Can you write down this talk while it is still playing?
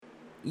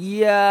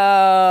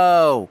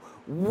Yo,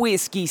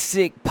 Whiskey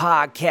Sick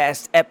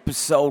Podcast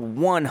episode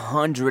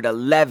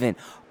 111.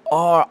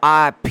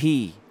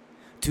 R.I.P.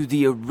 to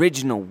the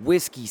original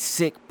Whiskey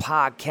Sick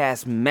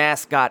Podcast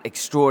mascot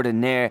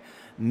extraordinaire,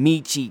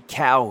 Michi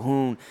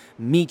Calhoun.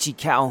 Michi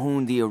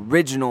Calhoun, the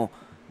original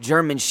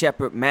German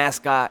Shepherd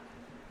mascot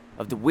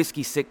of the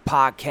Whiskey Sick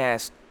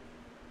Podcast.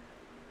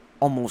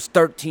 Almost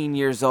 13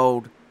 years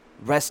old.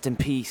 Rest in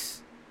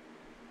peace.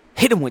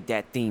 Hit him with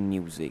that theme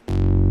music.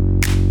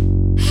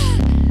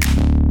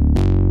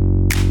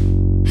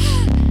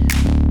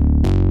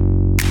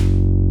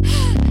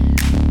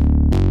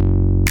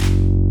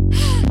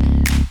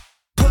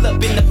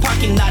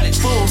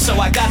 So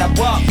I gotta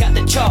walk, got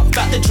the chalk,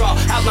 got the draw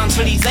outlines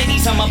for these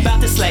ladies I'm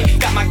about to slay.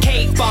 Got my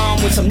cake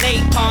bomb with some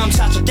napalm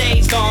shots for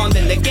days gone,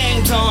 then the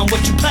game's on.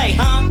 What you play,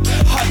 huh?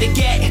 Hard to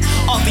get,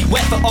 awfully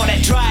wet for all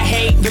that dry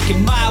hate.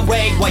 Looking my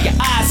way while your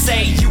eyes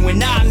say you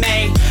and I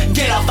may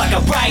get off like a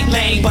right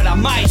lane, but I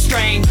might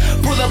strain.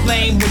 Pull up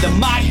lane with a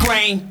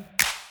migraine.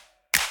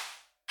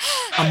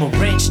 I'm a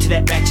wrench to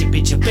that ratchet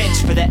bitch, a bench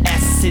for that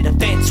ass to the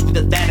fence with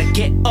a ladder,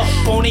 get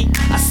up on it.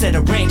 I said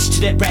a wrench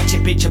to that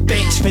ratchet bitch, a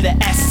bench for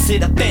that ass to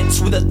the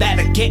fence with a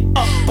ladder, get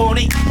up on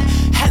it.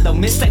 Hello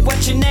miss, like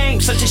what's your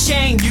name? Such a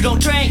shame you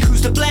don't drink,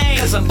 who's to blame?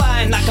 Cause I'm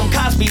fine like I'm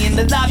Cosby in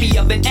the lobby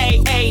of an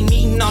AA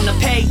meeting on a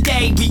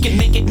payday. We can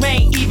make it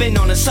rain even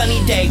on a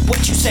sunny day.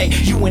 What you say?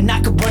 You and I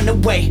could run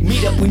away.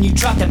 Meet up when you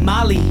drop that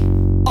Molly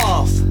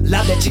off.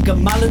 Loud that chica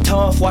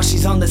Molotov while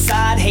she's on the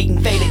side, hating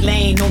faded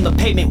lane on the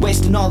pavement,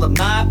 wasting all of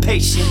my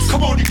patience.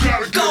 Come on, you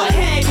gotta go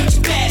ahead with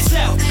your bad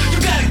self.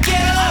 You gotta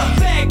get up. I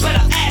beg, but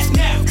I ask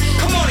now.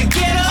 Come on and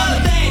get up.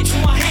 On the bench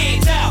with my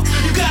hands out.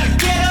 You gotta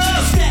get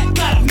up. Step,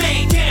 gotta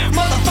man down.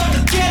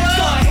 Motherfucker, get up.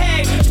 Go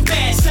ahead with your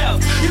bad self.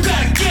 You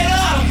gotta get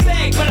up. I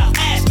beg, but I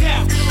ask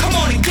now. Come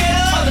on and get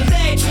up. On the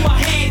bench with my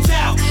hands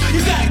out.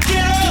 You gotta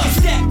get up.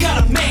 Step,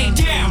 gotta man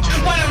down.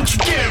 Why don't you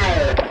get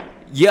up?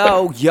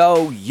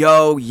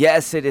 Yo,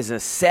 yes, it is a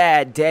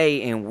sad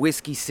day in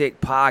Whiskey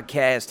Sick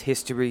Podcast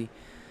history.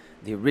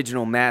 The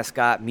original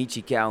mascot,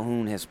 Michi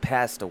Calhoun, has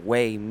passed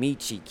away.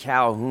 Michi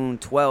Calhoun,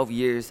 12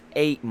 years,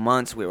 8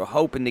 months. We were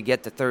hoping to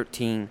get to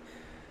 13.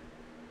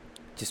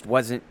 Just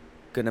wasn't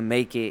going to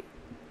make it.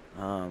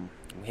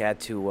 We had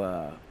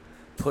to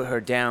put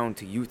her down,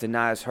 to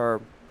euthanize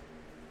her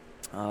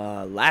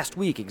last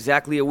week,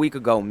 exactly a week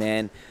ago,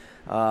 man.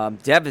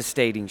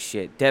 Devastating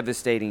shit,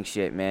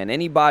 man.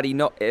 Anybody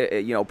know,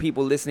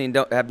 people listening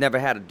have never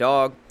had a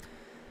dog.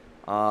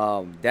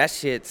 That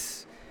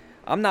shit's,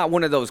 I'm not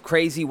one of those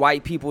crazy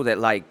white people that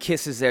like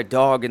kisses their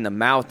dog in the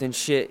mouth and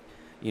shit,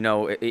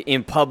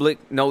 in public,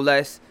 no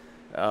less.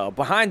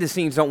 Behind the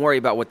scenes, don't worry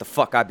about what the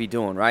fuck I be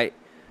doing, right?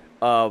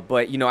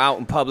 But, out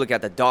in public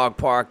at the dog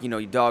park,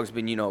 your dog's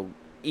been,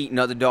 eating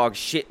other dogs'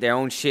 shit, their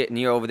own shit, and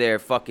you're over there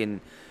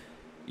fucking,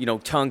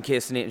 tongue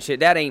kissing it and shit.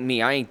 That ain't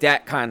me. I ain't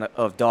that kind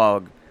of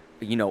dog,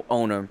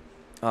 owner.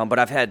 But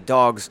I've had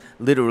dogs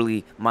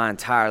literally my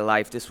entire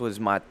life. This was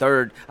my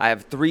third. I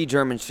have 3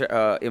 German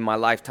in my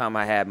lifetime.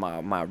 I had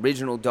my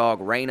original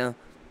dog, Raina,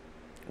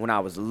 when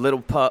I was a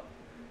little pup.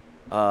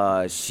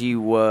 She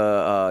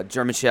was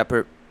German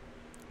Shepherd.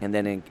 And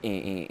then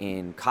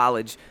in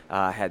college,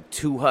 I had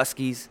 2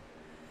 Huskies.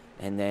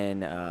 And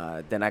then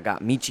I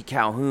got Michi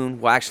Calhoun.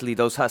 Well, actually,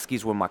 those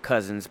Huskies were my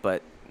cousins,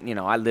 but,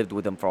 I lived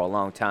with them for a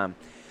long time.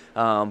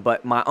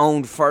 But my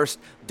own first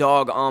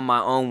dog on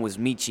my own was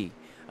Michi.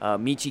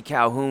 Michi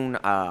Calhoun.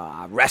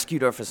 I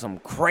rescued her for some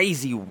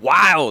crazy,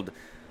 wild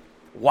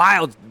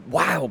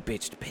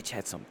bitch. The bitch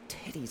had some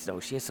titties, though.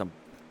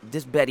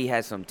 This Betty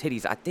had some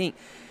titties. I think,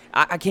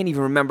 I can't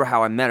even remember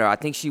how I met her. I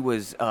think she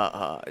was,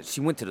 she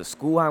went to the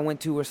school I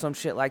went to or some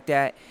shit like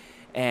that.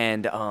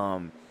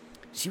 And,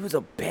 she was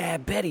a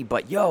bad Betty,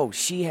 but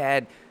she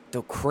had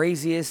the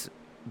craziest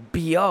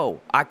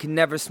B.O. I could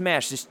never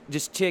smash.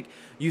 This chick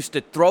used to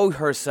throw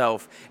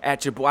herself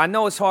at your boy. I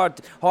know it's hard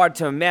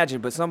to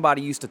imagine, but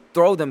somebody used to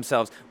throw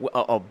themselves.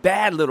 A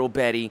bad little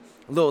Betty,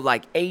 a little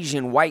like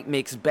Asian white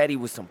mixed Betty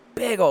with some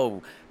big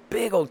old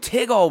tig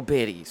old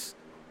bitties.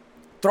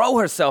 Throw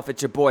herself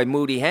at your boy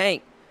Moody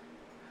Hank.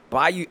 But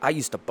I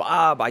used to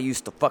bob, I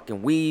used to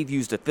fucking weave,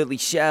 used to Philly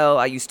shell,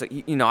 I used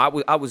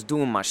to, I was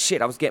doing my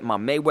shit. I was getting my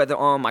Mayweather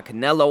on, my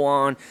Canelo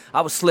on. I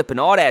was slipping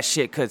all that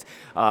shit because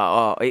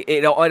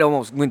it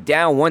almost went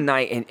down one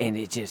night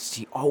and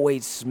she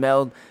always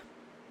smelled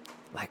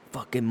like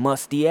fucking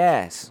musty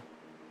ass.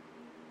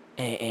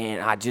 And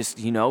I just,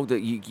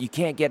 you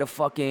can't get a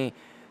fucking,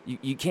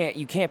 you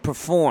can't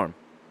perform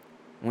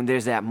when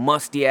there's that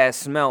musty ass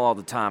smell all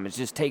the time. It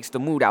just takes the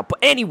mood out. But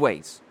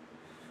anyways,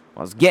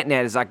 what I was getting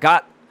at is I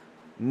got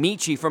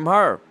Michi from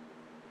her.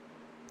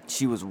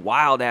 She was a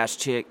wild ass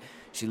chick.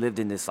 She lived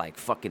in this like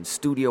fucking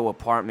studio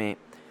apartment.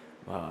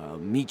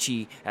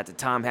 Michi at the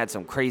time had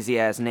some crazy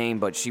ass name,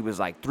 but she was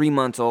like 3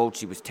 months old.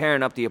 She was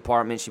tearing up the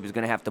apartment. She was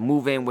gonna have to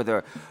move in with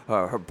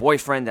her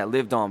boyfriend that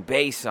lived on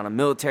base, on a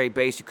military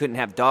base. You couldn't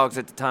have dogs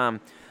at the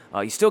time.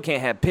 You still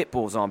can't have pit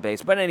bulls on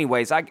base. But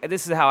anyways,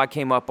 this is how I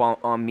came up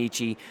on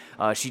Michi.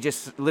 She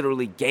just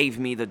literally gave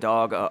me the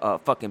dog, a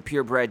fucking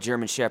purebred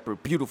German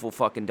Shepherd, beautiful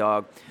fucking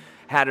dog.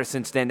 Had her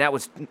since then. That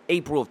was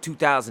April of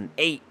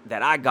 2008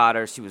 that I got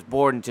her. She was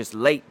born just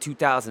late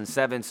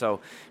 2007,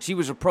 so she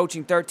was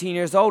approaching 13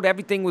 years old.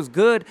 Everything was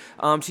good.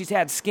 She's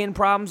had skin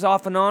problems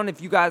off and on. If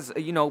you guys,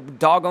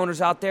 dog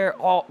owners out there,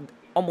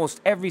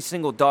 almost every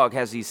single dog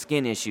has these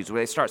skin issues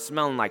where they start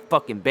smelling like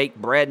fucking baked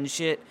bread and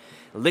shit,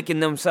 licking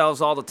themselves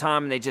all the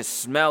time, and they just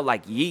smell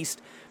like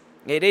yeast.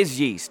 It is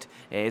yeast.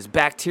 It's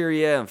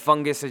bacteria and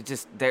fungus. It's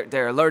just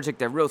they're allergic.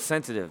 They're real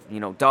sensitive,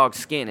 dog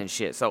skin and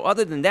shit. So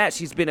other than that,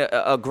 she's been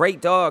a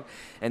great dog.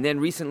 And then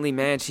recently,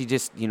 man, she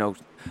just,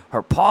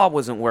 her paw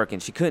wasn't working.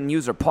 She couldn't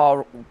use her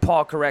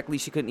paw correctly.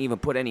 She couldn't even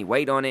put any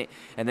weight on it.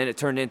 And then it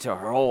turned into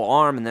her whole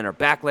arm, and then her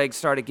back leg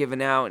started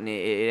giving out, and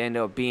it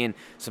ended up being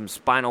some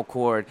spinal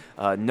cord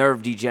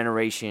nerve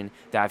degeneration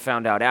that I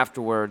found out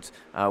afterwards.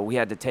 We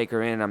had to take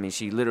her in. I mean,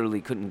 she literally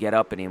couldn't get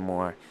up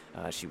anymore.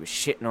 She was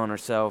shitting on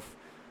herself.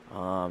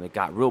 It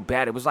got real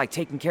bad. It was like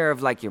taking care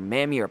of like your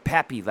mammy or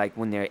pappy, like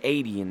when they're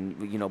 80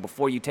 and,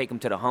 before you take them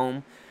to the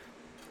home.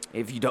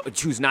 If you don't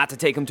choose not to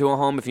take them to a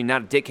home, if you're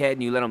not a dickhead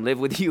and you let them live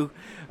with you,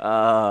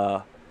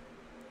 and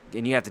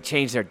you have to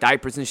change their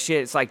diapers and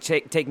shit. It's like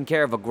taking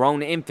care of a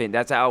grown infant.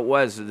 That's how it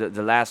was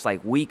the last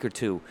like week or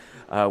two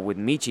with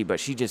Michi. But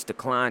she just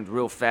declined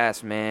real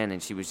fast, man,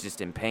 and she was just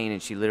in pain, and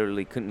she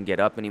literally couldn't get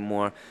up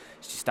anymore.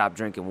 She stopped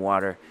drinking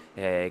water.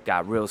 It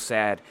got real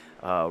sad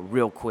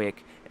real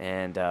quick.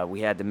 And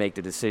we had to make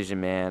the decision,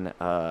 man.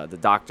 The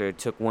doctor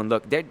took one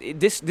look.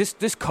 This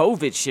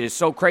COVID shit is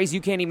so crazy.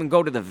 You can't even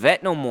go to the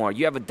vet no more.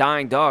 You have a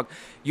dying dog.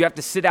 You have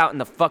to sit out in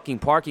the fucking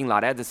parking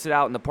lot. I had to sit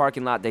out in the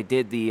parking lot. They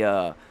did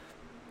the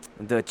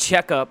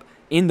checkup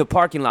in the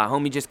parking lot.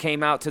 Homie just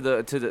came out to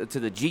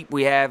the Jeep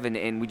we have,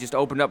 and we just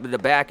opened up to the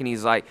back, and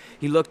he's like,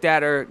 he looked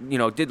at her,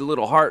 did the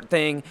little heart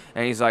thing,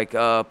 and he's like,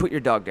 put your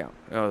dog down.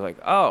 And I was like,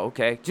 oh,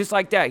 okay. Just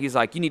like that. He's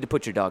like, you need to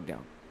put your dog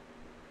down.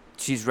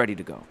 She's ready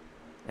to go.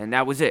 And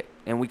that was it.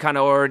 And we kind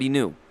of already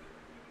knew.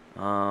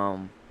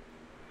 Dogs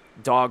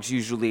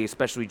usually,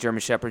 especially German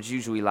Shepherds,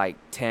 usually like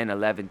 10,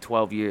 11,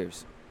 12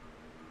 years.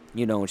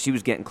 And she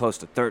was getting close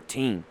to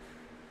 13.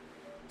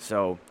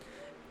 So,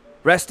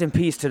 rest in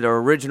peace to the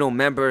original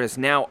member. It's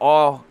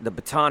now the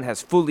baton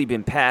has fully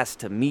been passed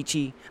to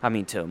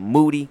to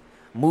Moody.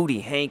 Moody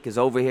Hank is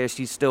over here.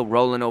 She's still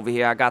rolling over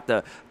here. I got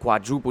the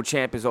quadruple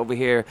champ is over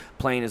here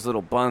playing his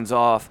little buns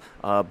off,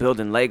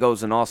 building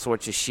Legos and all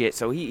sorts of shit.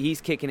 So he's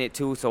kicking it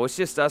too. So it's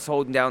just us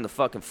holding down the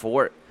fucking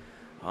fort.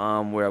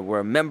 We're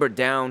a member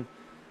down.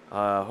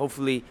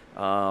 Hopefully,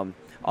 all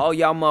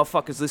y'all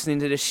motherfuckers listening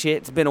to this shit.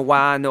 It's been a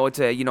while. I know it's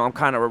I'm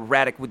kind of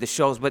erratic with the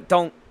shows, but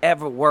don't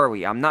ever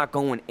worry. I'm not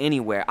going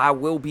anywhere. I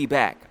will be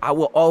back. I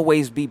will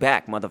always be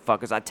back,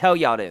 motherfuckers. I tell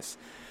y'all this.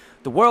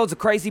 The world's a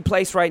crazy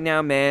place right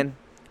now, man.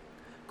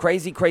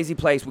 Crazy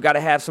place. We got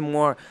to have some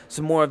more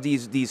of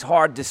these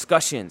hard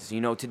discussions.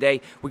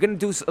 Today we're gonna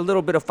do a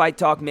little bit of fight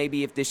talk.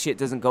 Maybe if this shit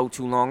doesn't go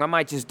too long, I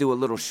might just do a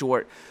little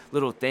short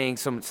little thing.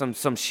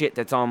 Some shit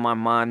that's on my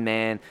mind,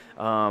 man.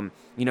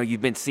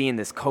 You've been seeing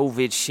this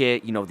COVID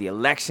shit. The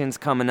elections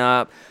coming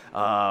up.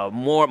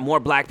 More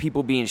black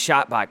people being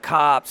shot by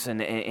cops,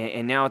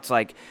 and now it's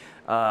like.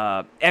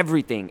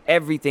 Everything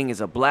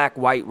is a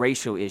black-white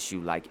racial issue.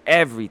 Like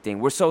everything,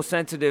 we're so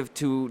sensitive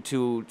to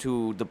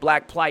the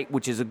black plight,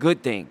 which is a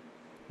good thing.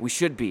 We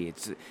should be.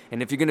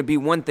 And if you're gonna be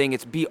one thing,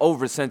 it's be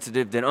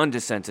oversensitive than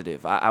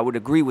undersensitive. I would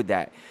agree with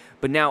that.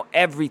 But now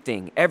every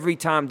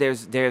time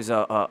there's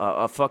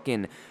a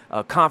fucking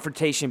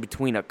confrontation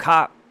between a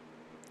cop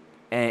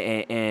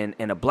and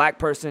a black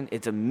person,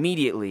 it's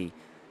immediately.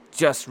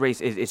 Just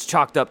race. It's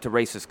chalked up to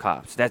racist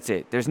cops. That's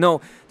it. There's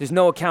no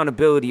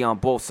accountability on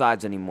both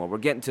sides anymore. We're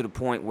getting to the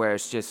point where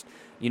it's just,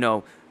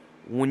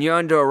 when you're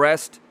under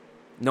arrest,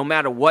 no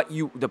matter what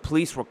the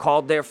police were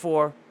called there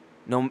for,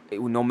 no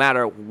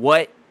matter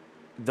what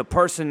the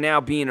person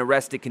now being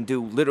arrested can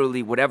do,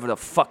 literally whatever the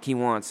fuck he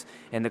wants,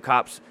 and the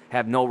cops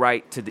have no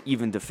right to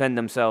even defend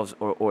themselves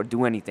or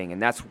do anything. And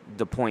that's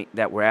the point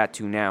that we're at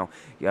to now.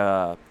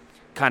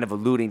 Kind of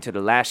alluding to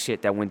the last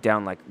shit that went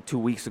down like 2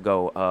 weeks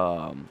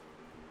ago.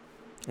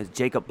 Is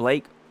Jacob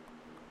Blake,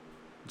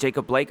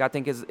 I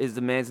think is the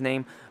man's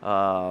name,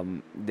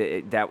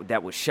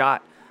 that was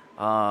shot.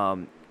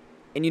 And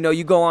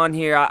you go on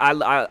here.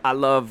 I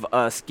love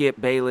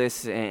Skip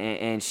Bayless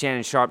and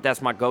Shannon Sharp.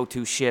 That's my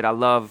go-to shit. I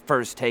love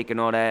First Take and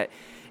all that.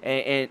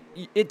 And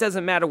it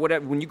doesn't matter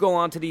whatever. When you go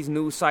on to these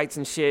news sites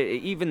and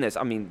shit, even this.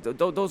 I mean,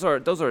 those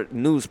are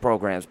news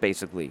programs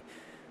basically.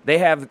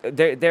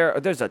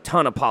 There's a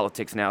ton of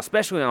politics now,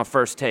 especially on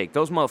First Take.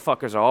 Those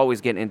motherfuckers are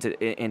always getting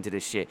into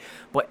this shit.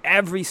 But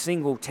every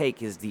single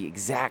take is the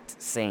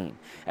exact same.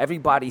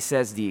 Everybody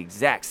says the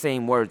exact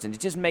same words, and it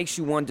just makes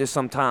you wonder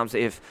sometimes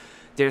if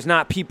there's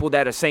not people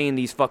that are saying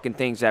these fucking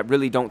things that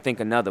really don't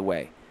think another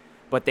way.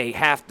 But they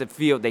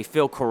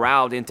feel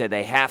corralled into,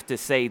 they have to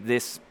say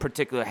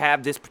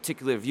have this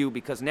particular view,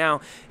 because now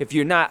if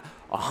you're not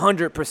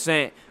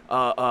 100%,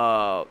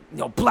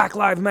 Black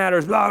Lives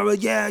Matters, blah, blah,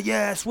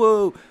 yes,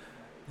 woo.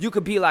 You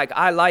could be like,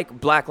 I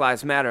like Black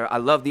Lives Matter. I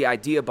love the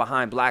idea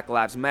behind Black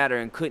Lives Matter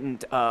and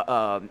couldn't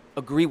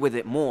agree with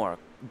it more.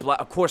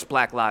 Of course,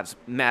 Black Lives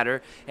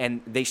Matter,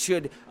 and they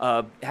should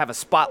have a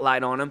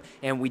spotlight on them,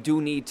 and we do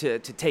need to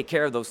take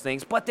care of those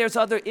things. But there's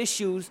other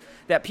issues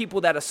that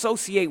people that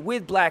associate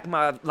with Black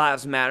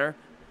Lives Matter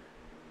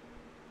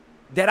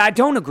that I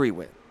don't agree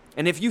with.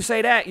 And if you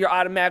say that, you're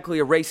automatically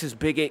a racist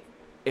bigot.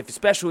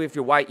 Especially if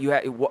you're white, you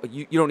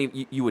don't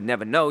even, you would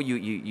never know.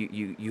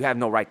 You have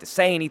no right to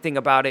say anything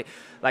about it.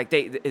 Like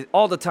they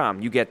all the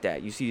time, you get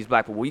that. You see these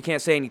black people. Well, you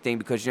can't say anything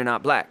because you're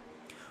not black.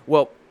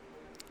 Well,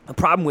 the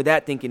problem with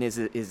that thinking is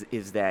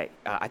that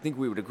I think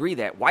we would agree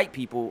that white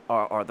people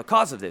are the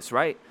cause of this,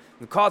 right?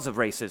 The cause of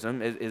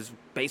racism is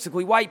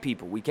basically white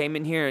people. We came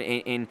in here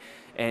and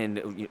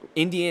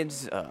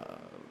Indians,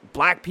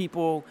 black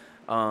people.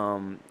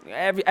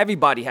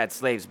 Everybody had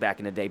slaves back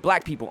in the day.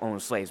 Black people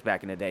owned slaves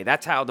back in the day.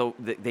 That's how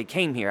they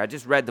came here. I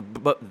just read the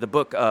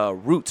book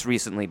Roots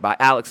recently by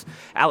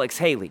Alex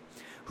Haley,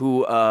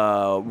 who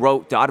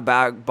wrote the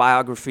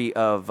autobiography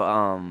of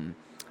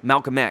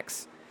Malcolm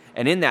X.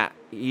 And in that,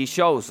 he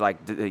shows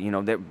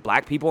that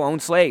black people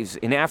owned slaves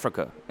in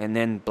Africa, and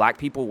then black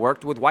people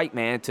worked with white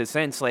men to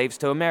send slaves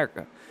to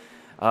America.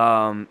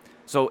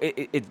 So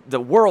the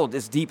world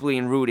is deeply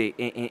enrooted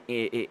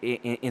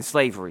in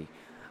slavery.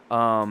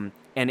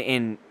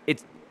 And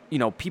it's,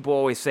 people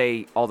always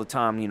say all the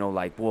time,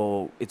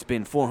 well, it's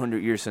been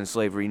 400 years since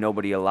slavery,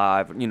 nobody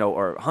alive,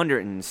 or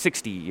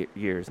 160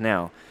 years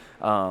now.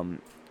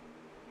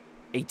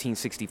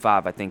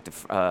 1865, I think,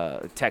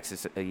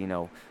 Texas,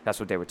 that's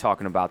what they were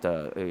talking about,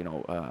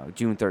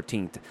 June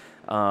 13th,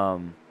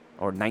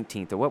 or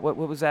 19th, or what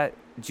was that?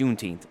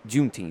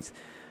 Juneteenth.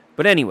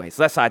 But anyways,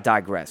 lest I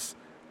digress.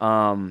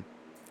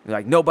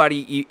 Like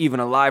nobody even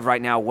alive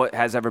right now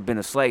has ever been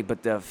a slave,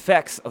 but the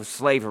effects of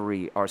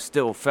slavery are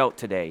still felt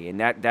today, and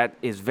that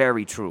is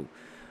very true.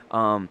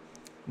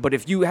 But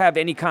if you have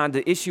any kind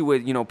of issue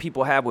with,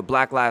 people have with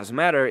Black Lives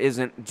Matter, if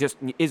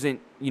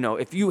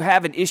you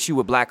have an issue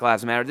with Black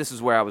Lives Matter, this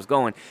is where I was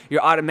going,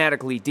 you're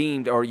automatically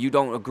deemed, or you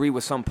don't agree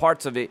with some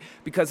parts of it,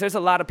 because there's a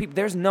lot of people,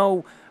 there's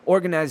no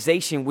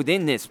organization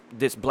within this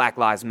Black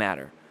Lives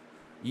Matter.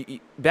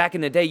 Back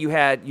in the day, you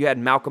had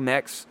Malcolm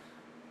X,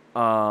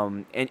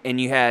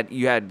 and you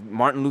had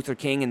Martin Luther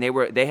King, and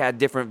they had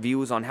different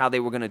views on how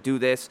they were going to do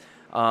this.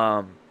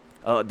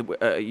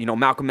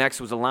 Malcolm X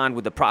was aligned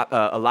with the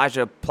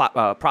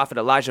Prophet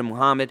Elijah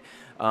Muhammad,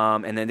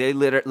 and then they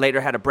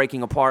later had a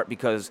breaking apart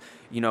because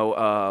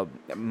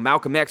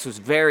Malcolm X was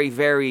very,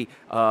 very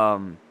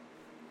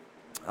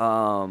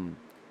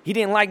he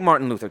didn't like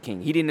Martin Luther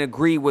King. He didn't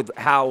agree with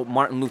how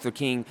Martin Luther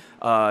King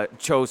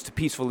chose to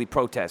peacefully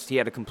protest. He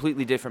had a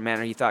completely different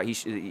manner. He thought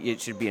it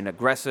should be an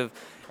aggressive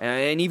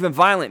and even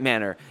violent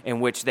manner in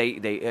which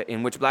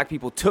in which black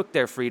people took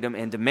their freedom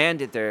and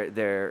demanded their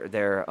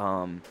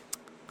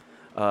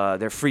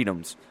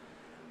freedoms.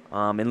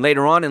 And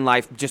later on in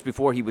life, just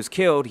before he was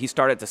killed, he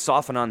started to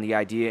soften on the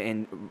idea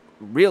and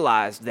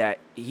realized that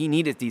he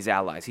needed these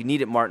allies. He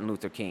needed Martin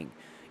Luther King.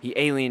 He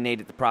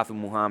alienated the Prophet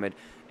Muhammad,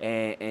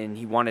 and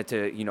he wanted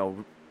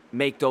to,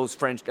 make those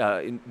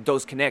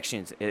those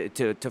connections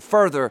to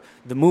further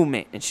the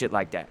movement and shit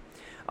like that.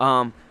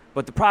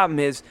 But the problem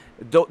is,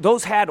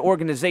 those had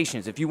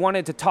organizations. If you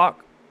wanted to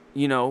talk,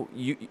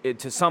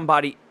 to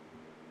somebody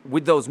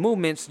with those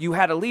movements, you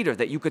had a leader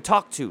that you could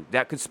talk to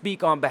that could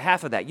speak on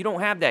behalf of that. You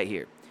don't have that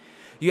here.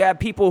 You have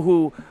people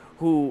who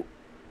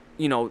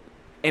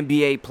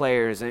NBA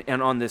players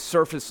and on the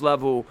surface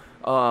level,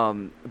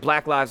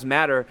 Black Lives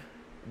Matter,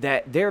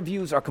 that their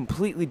views are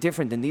completely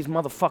different than these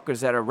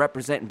motherfuckers that are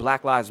representing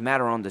Black Lives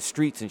Matter on the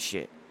streets and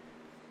shit.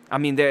 I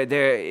mean,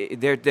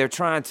 they're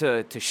trying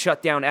to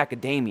shut down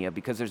academia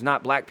because there's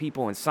not black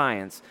people in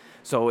science,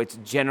 so it's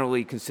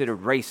generally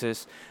considered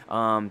racist.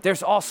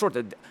 There's all sorts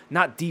of,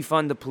 not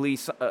defund the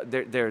police,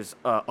 there's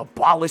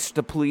abolish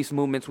the police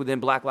movements within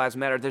Black Lives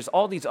Matter. There's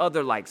all these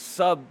other like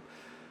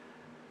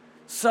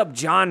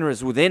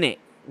sub-genres within it,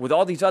 with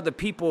all these other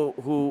people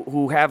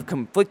who have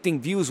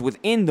conflicting views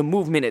within the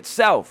movement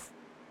itself.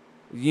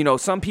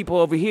 Some people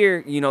over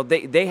here,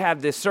 they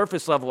have this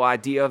surface level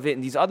idea of it,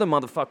 and these other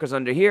motherfuckers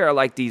under here are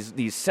like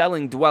these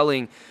selling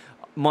dwelling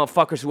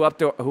motherfuckers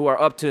who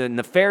are up to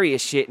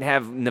nefarious shit and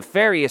have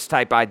nefarious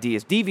type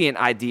ideas, deviant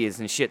ideas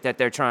and shit that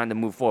they're trying to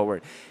move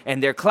forward,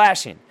 and they're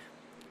clashing,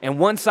 and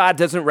one side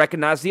doesn't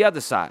recognize the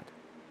other side.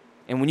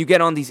 And when you get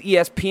on these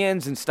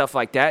ESPNs and stuff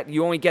like that,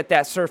 you only get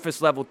that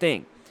surface level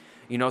thing.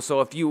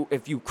 So if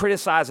you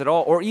criticize at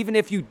all, or even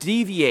if you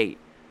deviate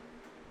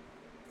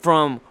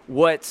from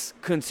what's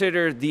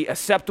considered the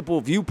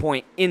acceptable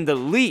viewpoint in the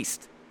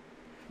least,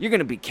 you're going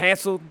to be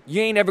canceled.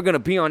 You ain't ever going to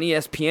be on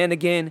ESPN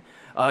again.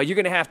 You're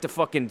going to have to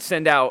fucking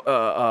send out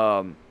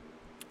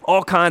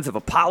all kinds of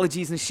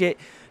apologies and shit.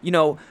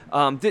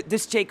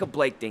 This Jacob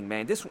Blake thing,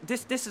 man, this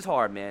is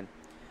hard, man.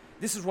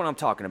 This is what I'm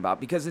talking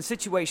about, because in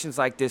situations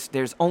like this,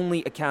 there's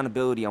only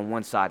accountability on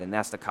one side, and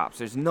that's the cops.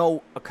 There's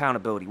no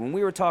accountability. When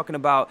we were talking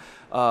about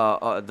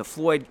the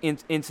Floyd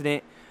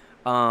incident,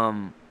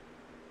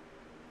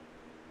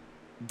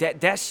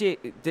 That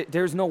shit,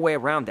 there's no way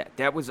around that.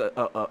 That was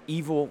a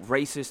evil,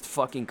 racist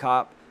fucking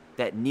cop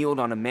that kneeled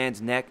on a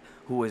man's neck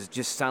who was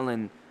just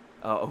selling,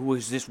 who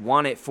was just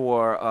wanted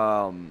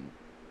for,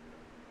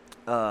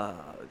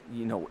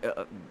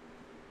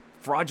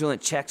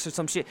 fraudulent checks or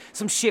some shit.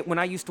 Some shit when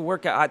I used to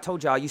work at, I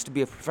told you I used to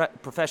be a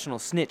professional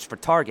snitch for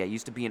Target. I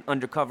used to be an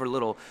undercover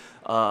little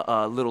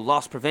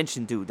loss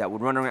prevention dude that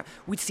would run around.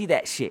 We'd see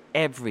that shit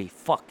every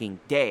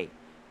fucking day.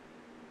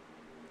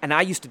 And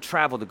I used to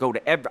travel to go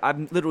to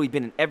I've literally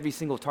been in every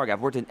single Target.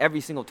 I've worked in every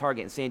single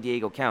Target in San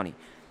Diego County.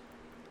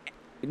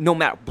 No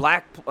matter,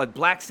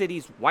 black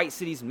cities, white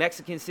cities,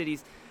 Mexican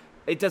cities,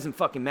 it doesn't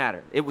fucking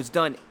matter. It was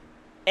done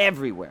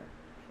everywhere.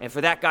 And for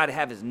that guy to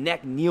have his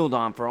neck kneeled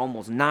on for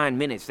almost 9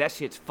 minutes, that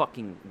shit's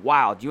fucking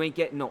wild. You ain't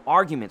getting no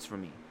arguments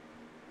from me.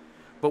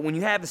 But when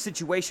you have a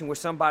situation where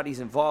somebody's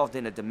involved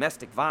in a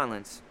domestic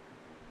violence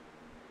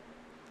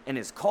and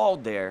is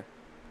called there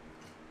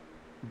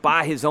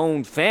by his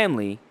own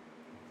family,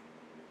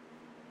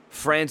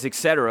 friends,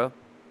 etc.,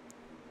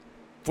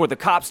 for the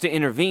cops to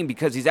intervene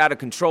because he's out of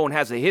control and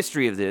has a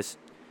history of this,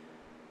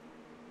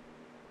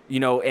 you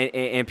know,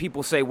 and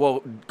people say,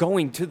 well,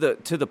 going to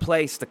the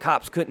place, the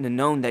cops couldn't have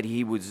known that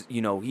he was,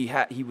 you know,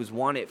 he was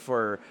wanted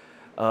for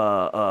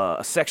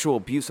a sexual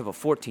abuse of a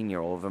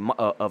 14-year-old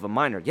of a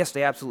minor. Yes,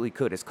 they absolutely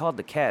could. It's called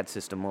the CAD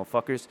system,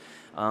 motherfuckers.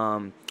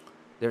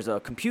 There's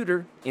a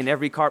computer in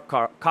every cop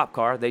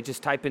car. They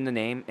just type in the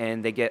name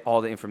and they get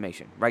all the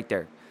information right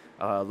there.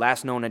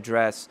 Last known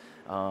address,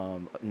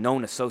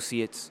 known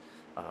associates,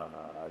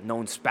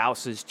 known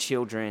spouses,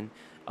 children,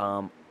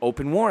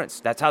 open warrants.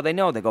 That's how they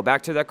know. They go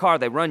back to their car.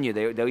 They run you.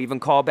 They'll even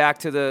call back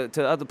to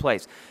the other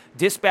place.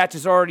 Dispatch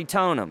is already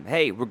telling them,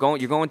 hey, you're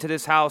going to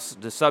this house.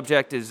 The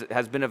subject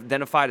has been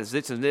identified as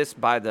this and this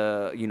by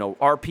the, you know,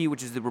 RP,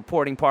 which is the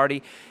reporting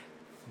party.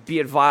 Be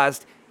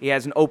advised, he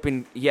has an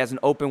open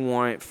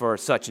warrant for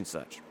such and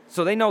such.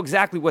 So they know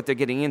exactly what they're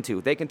getting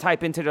into. They can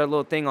type into their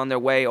little thing on their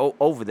way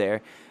over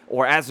there,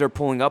 or as they're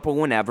pulling up or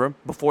whenever,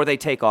 before they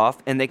take off,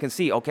 and they can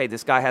see, okay,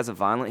 this guy has a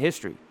violent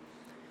history.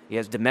 He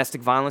has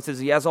domestic violences.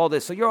 He has all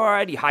this. So you're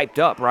already hyped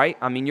up, right?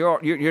 I mean,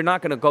 you're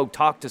not going to go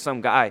talk to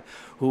some guy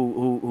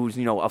who's,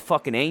 you know, a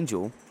fucking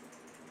angel.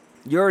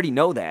 You already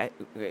know that.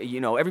 You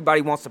know,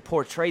 everybody wants to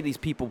portray these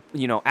people,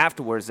 you know,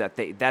 afterwards that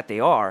they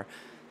are.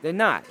 They're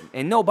not,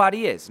 and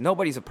nobody is.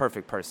 Nobody's a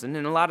perfect person,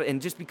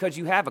 and just because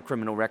you have a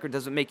criminal record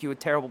doesn't make you a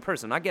terrible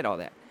person. I get all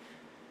that.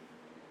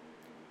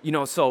 You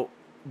know, so,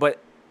 but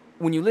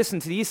when you listen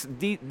to these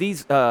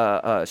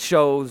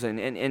shows and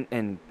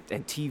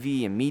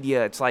TV and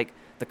media, it's like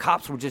the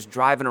cops were just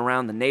driving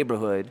around the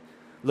neighborhood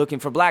looking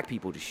for black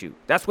people to shoot.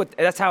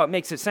 That's how it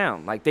makes it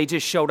sound. Like they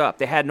just showed up.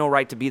 They had no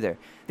right to be there.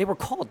 They were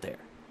called there.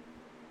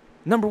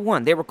 Number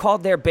one, they were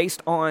called there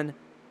based on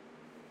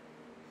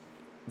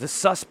the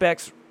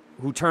suspects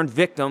who turned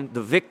victim,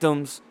 the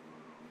victim's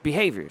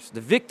behaviors.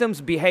 The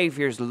victim's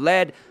behaviors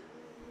led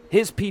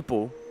his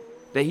people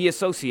that he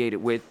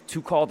associated with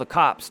to call the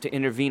cops to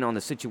intervene on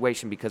the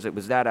situation because it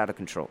was that out of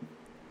control,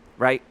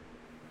 right?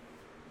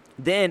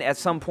 Then at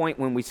some point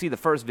when we see the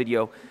first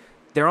video,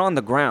 they're on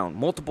the ground.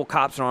 Multiple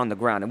cops are on the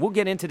ground, and we'll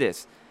get into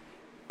this.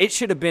 It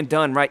should have been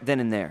done right then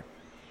and there.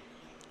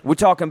 We're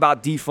talking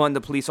about defund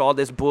the police, all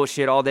this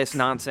bullshit, all this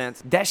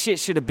nonsense. That shit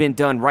should have been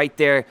done right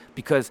there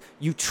because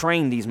you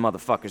train these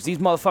motherfuckers. These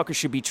motherfuckers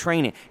should be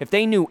training. If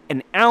they knew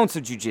an ounce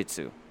of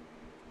jiu-jitsu,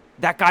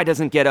 that guy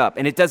doesn't get up,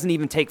 and it doesn't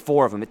even take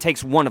 4 of them. It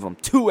takes 1 of them,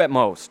 2 at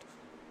most.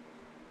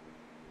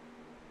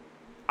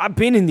 I've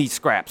been in these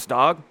scraps,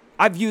 dog.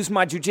 I've used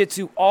my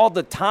jiu-jitsu all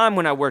the time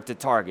when I worked at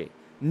Target.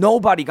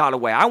 Nobody got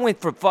away. I went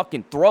for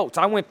fucking throats.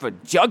 I went for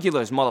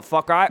jugulars,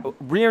 motherfucker.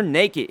 Rear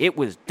naked. It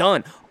was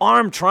done.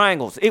 Arm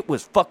triangles. It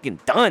was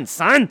fucking done,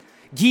 son.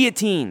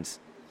 Guillotines.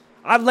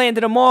 I've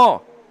landed them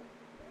all.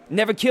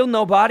 Never killed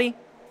nobody.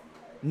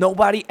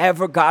 Nobody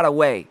ever got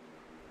away.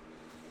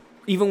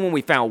 Even when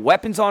we found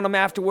weapons on them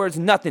afterwards,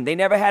 nothing. They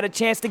never had a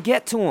chance to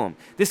get to him.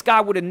 This guy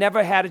would have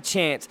never had a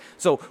chance.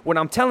 So what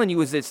I'm telling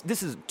you is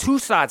this is 2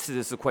 sides to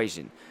this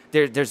equation.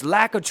 There's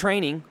lack of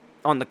training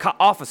on the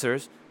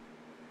officers.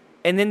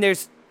 And then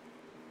there's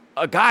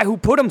a guy who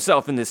put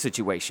himself in this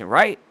situation,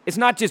 right? It's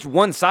not just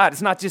one side.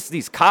 It's not just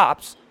these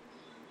cops.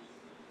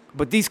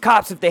 But these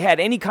cops, if they had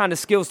any kind of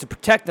skills to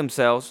protect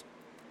themselves,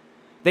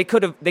 they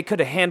could have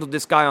handled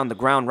this guy on the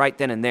ground right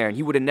then and there. And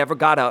he would have never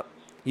got up.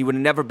 He would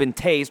have never been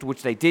tased,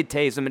 which they did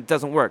tase him. It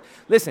doesn't work.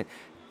 Listen,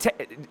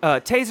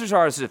 tasers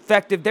are as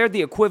effective. They're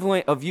the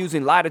equivalent of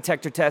using lie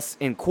detector tests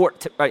in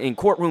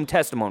courtroom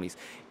testimonies.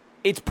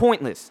 It's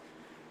pointless.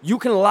 You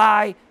can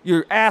lie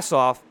your ass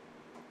off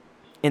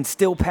and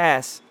still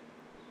pass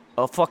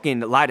a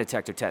fucking lie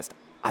detector test.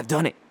 I've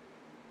done it.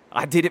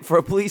 I did it for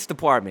a police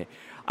department.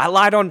 I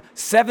lied on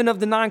 7 of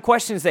the 9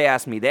 questions they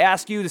asked me. They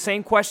ask you the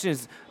same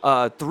questions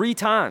 3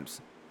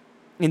 times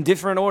in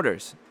different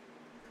orders.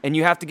 And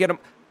you have to get them.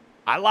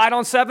 I lied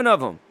on 7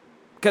 of them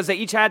because they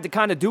each had to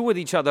kind of do with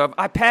each other.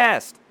 I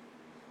passed.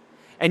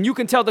 And you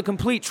can tell the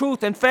complete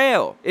truth and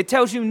fail. It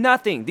tells you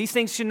nothing. These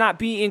things should not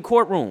be in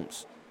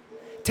courtrooms.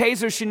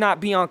 Tasers should not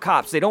be on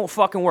cops. They don't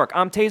fucking work.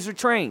 I'm taser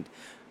trained.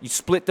 You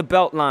split the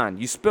belt line.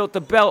 You split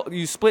the belt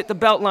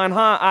line,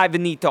 huh,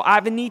 Ivanito?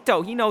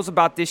 Ivanito, he knows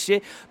about this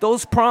shit.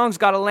 Those prongs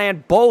got to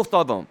land, both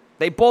of them.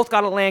 They both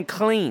got to land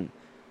clean.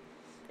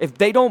 If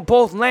they don't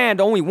both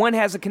land, only one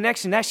has a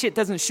connection. That shit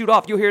doesn't shoot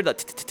off. You'll hear the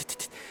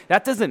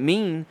that doesn't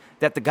mean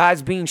that the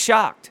guy's being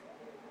shocked.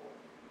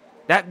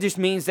 That just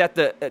means that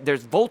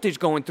there's voltage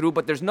going through,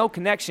 but there's no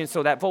connection,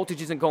 so that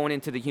voltage isn't going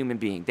into the human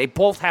being. They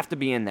both have to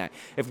be in that.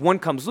 If one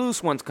comes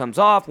loose, one comes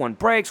off, one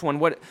breaks,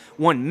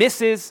 one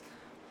misses.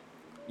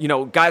 You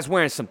know, guy's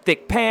wearing some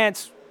thick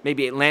pants.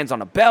 Maybe it lands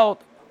on a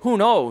belt. Who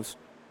knows?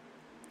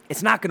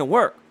 It's not going to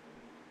work.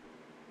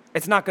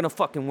 It's not going to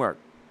fucking work.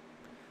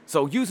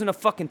 So using a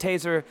fucking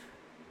taser,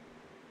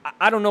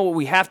 I don't know what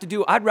we have to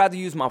do. I'd rather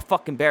use my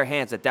fucking bare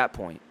hands at that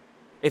point.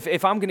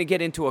 If I'm going to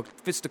get into a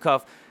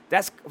fisticuff,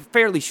 that's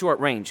fairly short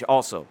range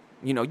also.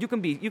 You know, you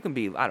can be,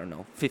 I don't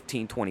know,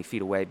 15, 20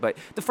 feet away. But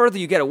the further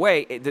you get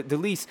away, the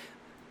least.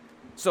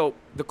 So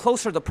the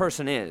closer the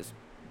person is,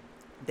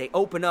 they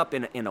open up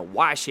in a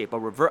Y shape,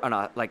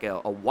 like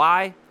a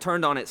Y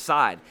turned on its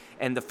side.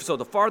 And so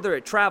the farther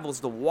it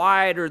travels, the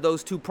wider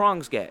those two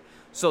prongs get.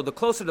 So the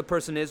closer the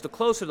person is, the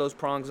closer those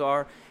prongs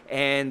are,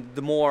 and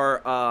the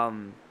more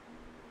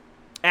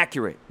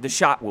accurate the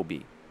shot will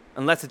be.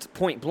 Unless it's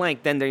point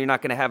blank, then you're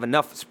not going to have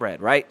enough spread,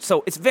 right?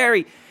 So it's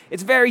very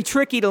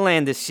tricky to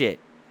land this shit.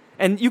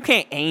 And you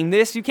can't aim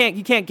this. You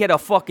can't get a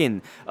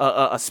fucking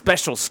a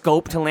special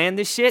scope to land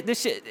this shit.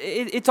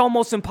 It's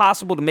almost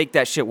impossible to make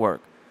that shit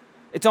work.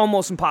 It's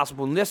almost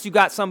impossible unless you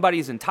got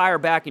somebody's entire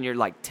back and you're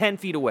like 10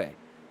 feet away.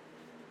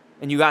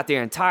 And you got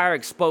their entire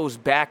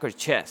exposed back or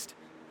chest.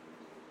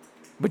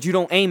 But you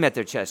don't aim at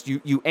their chest.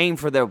 You aim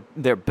for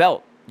their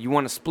belt. You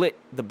want to split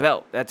the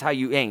belt. That's how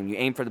you aim. You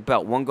aim for the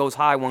belt. One goes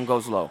high, one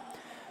goes low.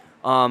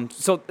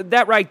 So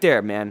that right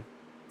there, man,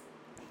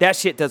 that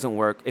shit doesn't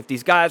work. If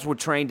these guys were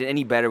trained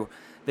any better,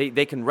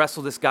 they can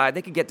wrestle this guy.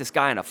 They could get this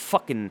guy in a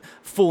fucking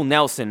full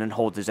Nelson and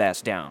hold his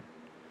ass down.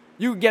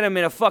 You can get him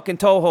in a fucking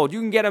toe hold. You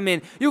can get him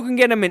in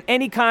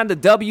any kind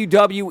of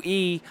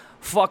WWE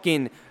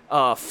fucking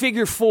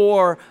figure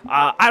four.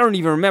 I don't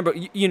even remember.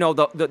 You know,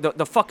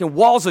 the fucking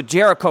walls of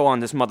Jericho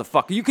on this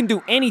motherfucker. You can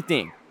do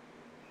anything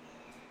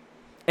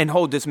and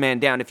hold this man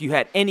down if you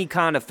had any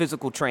kind of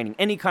physical training,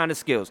 any kind of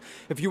skills.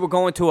 If you were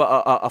going to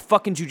a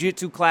fucking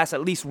jiu-jitsu class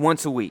at least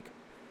once a week,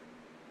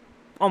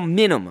 on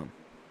minimum,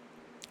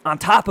 on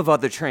top of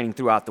other training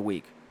throughout the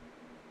week.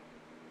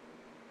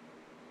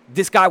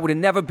 This guy would have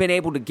never been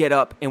able to get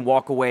up and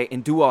walk away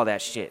and do all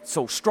that shit.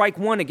 So strike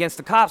one against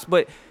the cops,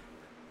 but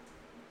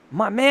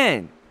my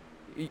man,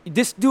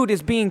 this dude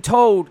is being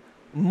told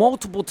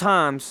multiple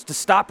times to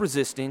stop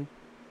resisting.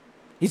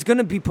 He's going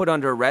to be put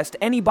under arrest.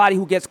 Anybody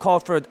who gets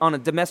called on a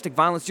domestic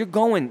violence, you're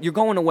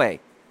going away.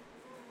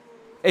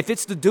 If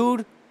it's the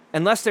dude,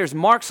 unless there's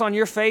marks on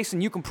your face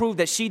and you can prove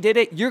that she did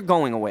it, you're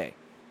going away.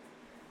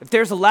 If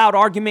there's a loud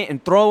argument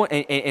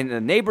and the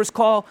neighbors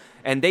call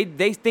and they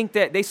think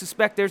that they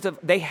suspect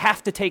they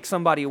have to take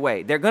somebody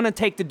away. They're going to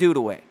take the dude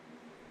away.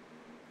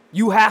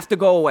 You have to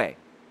go away.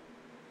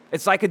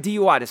 It's like a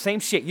DUI, the same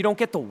shit. You don't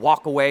get to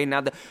walk away.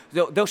 Now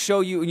they'll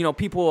show you, you know,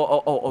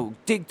 people will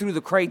dig through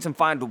the crates and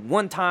find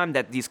one time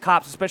that these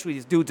cops, especially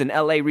these dudes in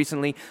LA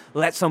recently,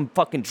 let some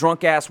fucking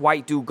drunk ass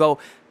white dude go.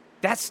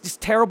 That's just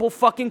terrible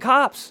fucking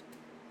cops.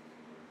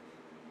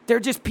 They're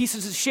just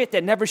pieces of shit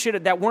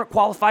that weren't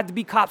qualified to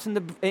be cops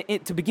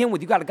to begin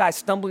with. You got a guy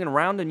stumbling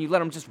around and you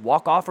let him just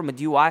walk off from a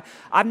DUI.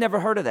 I've never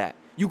heard of that.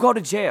 You go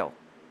to jail.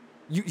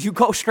 You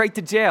go straight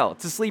to jail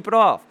to sleep it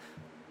off.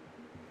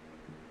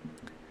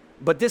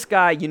 But this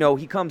guy, you know,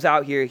 he comes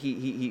out here.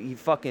 He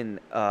fucking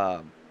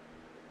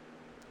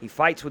he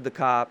fights with the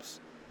cops.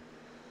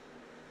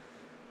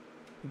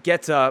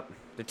 Gets up.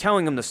 They're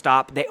telling him to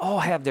stop. They all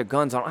have their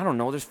guns on. I don't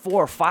know. There's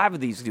 4 or 5 of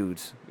these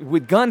dudes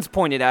with guns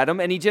pointed at him,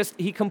 and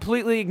he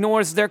completely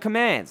ignores their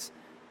commands.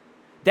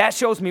 That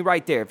shows me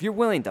right there. If you're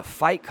willing to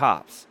fight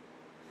cops,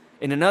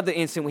 in another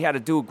instance, we had a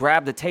dude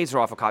grab the taser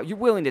off a cop. You're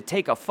willing to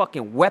take a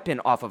fucking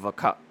weapon off of a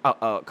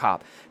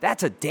cop.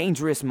 That's a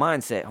dangerous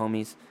mindset,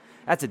 homies.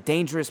 That's a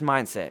dangerous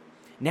mindset.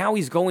 Now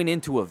he's going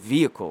into a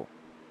vehicle.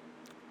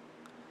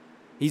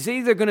 He's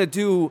either going to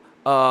do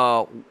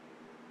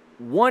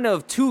one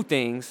of two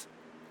things.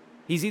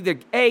 He's either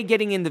A,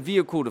 getting in the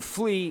vehicle to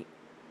flee,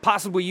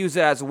 possibly use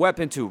it as a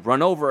weapon to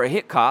run over or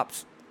hit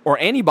cops or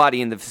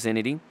anybody in the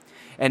vicinity.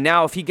 And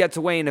now if he gets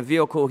away in a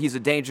vehicle, he's a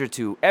danger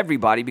to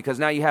everybody because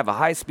now you have a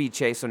high-speed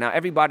chase. So now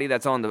everybody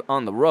that's on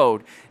the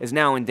road is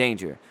now in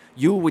danger.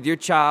 You with your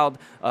child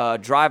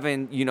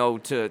driving, you know,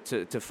 to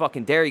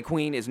fucking Dairy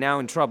Queen is now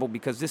in trouble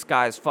because this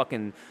guy is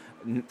fucking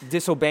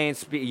disobeying,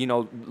 you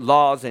know,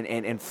 laws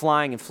and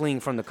flying and fleeing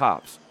from the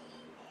cops.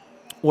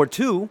 Or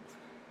 2,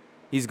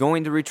 he's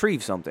going to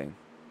retrieve something.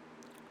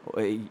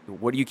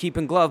 What do you keep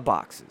in glove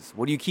boxes?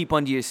 What do you keep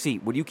under your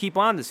seat? What do you keep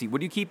on the seat? What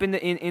do you keep in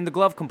the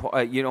glove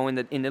compartment? You know, in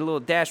the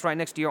little dash right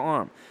next to your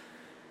arm.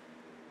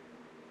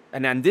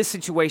 And in this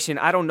situation,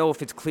 I don't know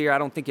if it's clear. I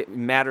don't think it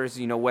matters,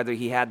 you know, whether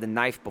he had the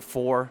knife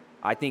before.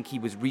 I think he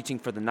was reaching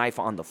for the knife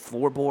on the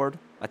floorboard.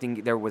 I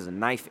think there was a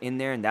knife in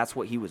there, and that's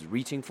what he was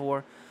reaching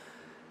for.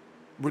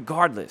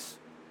 regardless,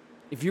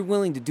 if you're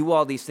willing to do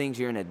all these things,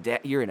 you're in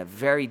a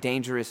very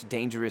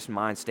dangerous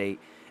mind state.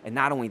 And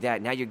not only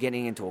that, now you're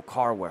getting into a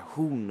car where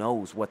who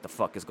knows what the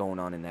fuck is going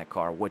on in that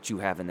car, what you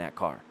have in that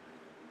car.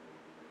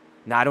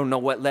 Now, I don't know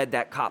what led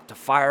that cop to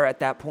fire at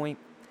that point,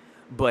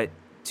 but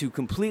to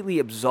completely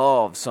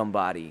absolve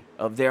somebody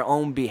of their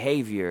own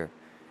behavior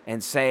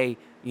and say,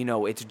 you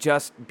know, it's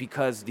just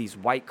because these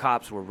white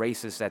cops were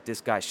racist that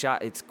this guy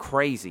shot, it's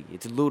crazy.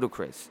 It's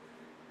ludicrous.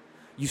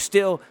 You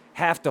still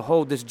have to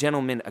hold this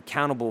gentleman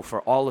accountable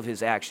for all of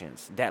his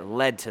actions that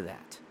led to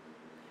that.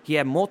 He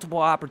had multiple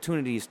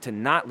opportunities to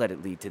not let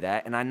it lead to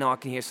that, and I know I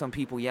can hear some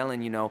people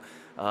yelling, you know,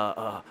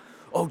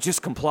 oh,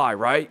 just comply,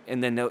 right?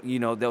 And then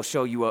they'll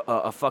show you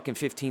a fucking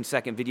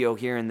 15-second video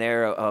here and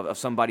there of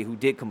somebody who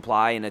did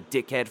comply, and a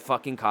dickhead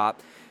fucking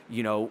cop,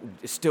 you know,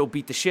 still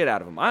beat the shit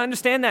out of him. I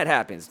understand that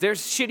happens.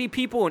 There's shitty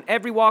people in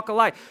every walk of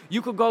life.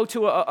 You could go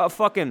to a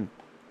fucking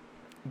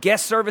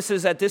guest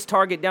services at this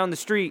Target down the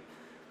street,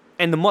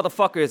 and the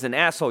motherfucker is an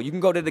asshole. You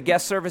can go to the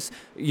guest service,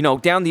 you know,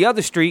 down the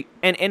other street,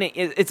 and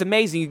it's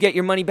amazing. You get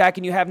your money back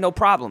and you have no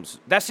problems.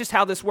 That's just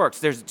how this works.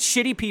 There's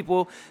shitty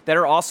people that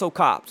are also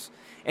cops,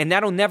 and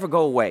that'll never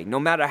go away. No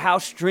matter how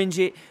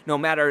stringent, no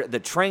matter the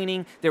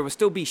training, there will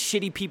still be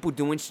shitty people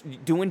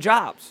doing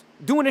jobs,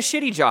 doing a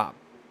shitty job,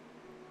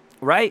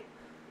 right?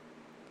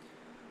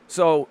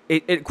 So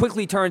it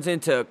quickly turns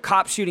into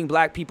cops shooting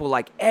black people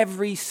like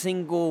every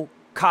single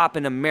cop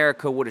in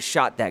America would have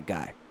shot that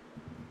guy.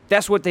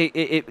 That's what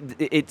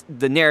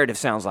the narrative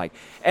sounds like.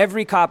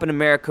 Every cop in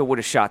America would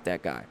have shot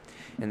that guy.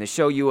 And they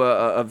show you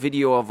a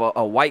video of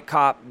a white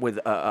cop with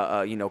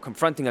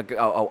confronting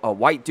a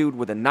white dude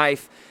with a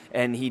knife,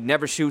 and he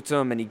never shoots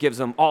him, and he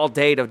gives him all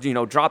day to, you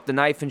know, drop the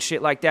knife and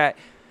shit like that.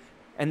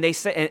 And they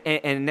say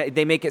and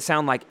they make it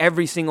sound like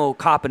every single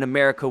cop in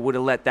America would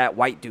have let that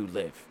white dude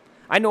live.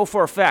 I know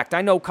for a fact,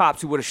 I know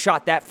cops who would have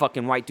shot that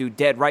fucking white dude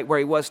dead right where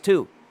he was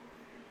too.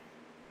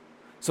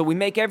 So we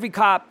make every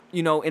cop,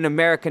 you know, in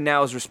America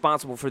now is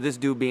responsible for this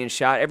dude being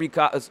shot. Every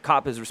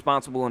cop is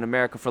responsible in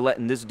America for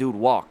letting this dude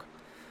walk.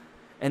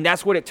 And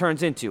that's what it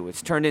turns into.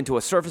 It's turned into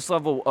a surface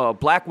level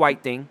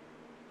black-white thing,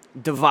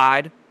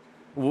 divide,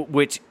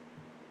 which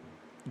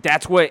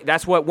that's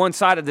what one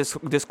side of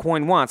this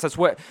coin wants.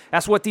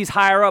 That's what these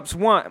higher ups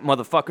want,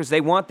 motherfuckers.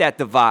 They want that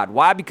divide.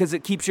 Why? Because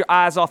it keeps your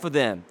eyes off of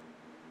them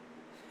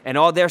and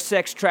all their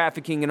sex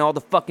trafficking and all the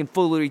fucking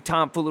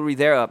tomfoolery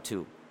they're up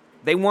to.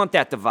 They want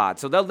that divide.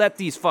 So they'll let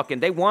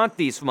they want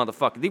these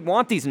motherfuckers. They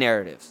want these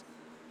narratives.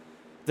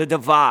 The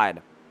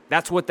divide.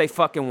 That's what they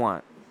fucking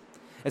want.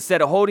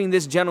 Instead of holding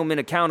this gentleman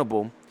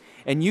accountable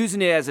and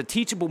using it as a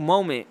teachable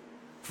moment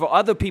for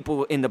other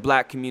people in the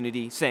black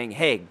community, saying,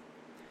 hey,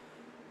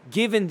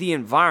 given the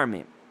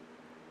environment,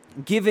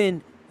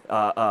 given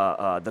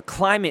the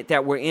climate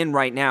that we're in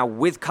right now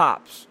with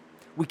cops,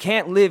 we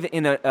can't live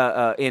in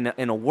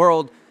a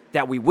world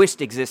that we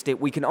wished existed.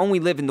 We can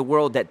only live in the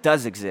world that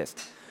does exist.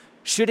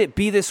 Should it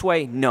be this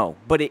way? No,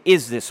 but it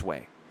is this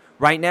way.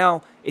 Right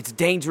now, it's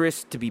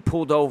dangerous to be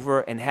pulled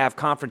over and have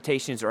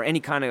confrontations or any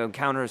kind of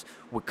encounters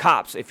with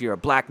cops if you're a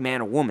black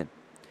man or woman.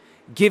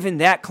 Given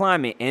that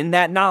climate and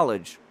that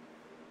knowledge,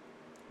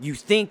 you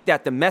think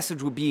that the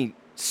message would be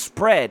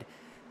spread,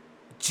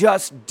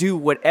 just do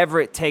whatever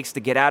it takes to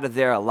get out of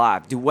there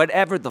alive. Do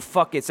whatever the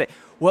fuck it says.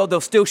 Well,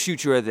 they'll still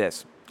shoot you or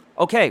this.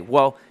 Okay,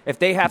 well, if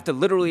they have to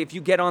literally, if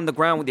you get on the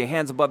ground with your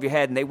hands above your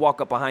head and they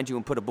walk up behind you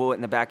and put a bullet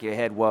in the back of your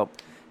head, well,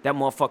 that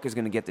motherfucker's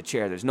going to get the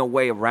chair. There's no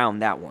way around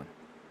that one.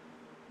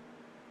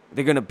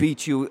 They're going to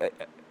beat you.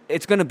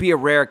 It's going to be a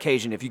rare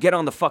occasion. If you get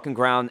on the fucking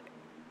ground,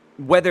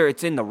 whether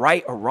it's in the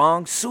right or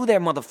wrong, sue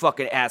their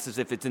motherfucking asses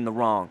if it's in the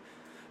wrong.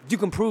 If you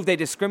can prove they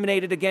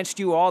discriminated against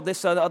you, all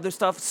this other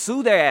stuff,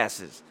 sue their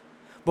asses.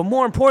 But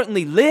more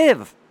importantly,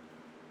 live.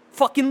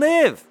 Fucking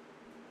live.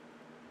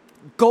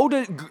 Go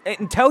to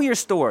and tell your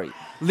story.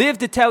 Live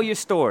to tell your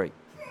story.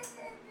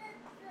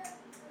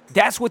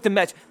 That's what the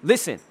message.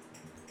 Listen.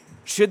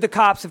 Should the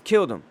cops have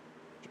killed him?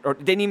 Or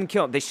they didn't even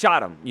kill him. They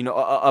shot him, you know,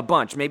 a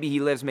bunch. Maybe he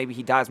lives, maybe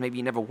he dies, maybe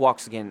he never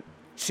walks again.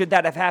 Should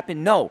that have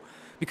happened? No.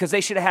 Because they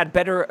should have had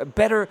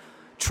better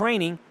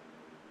training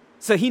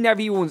so he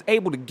never even was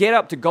able to get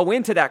up to go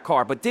into that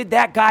car. But did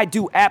that guy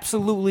do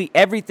absolutely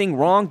everything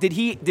wrong? Did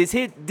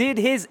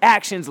his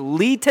actions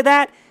lead to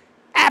that?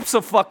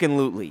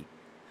 Abso-fucking-lutely.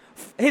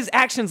 His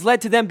actions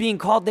led to them being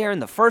called there in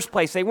the first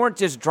place. They weren't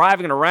just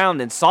driving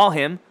around and saw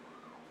him.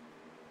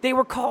 They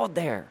were called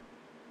there.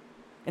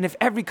 And if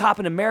every cop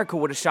in America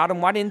would have shot him,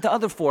 why didn't the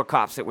other 4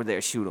 cops that were there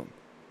shoot him?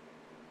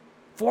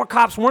 4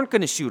 cops weren't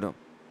going to shoot him.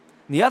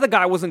 And the other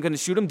guy wasn't going to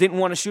shoot him, didn't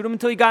want to shoot him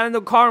until he got in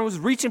the car and was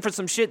reaching for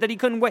some shit that he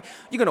couldn't wait.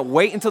 You're going to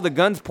wait until the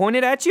gun's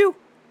pointed at you?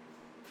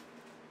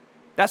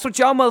 That's what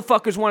y'all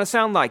motherfuckers want to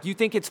sound like. You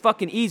think it's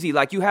fucking easy,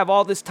 like you have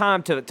all this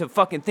time to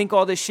fucking think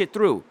all this shit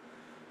through.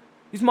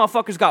 These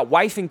motherfuckers got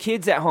wife and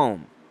kids at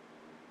home.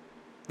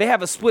 They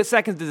have a split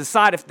second to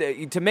decide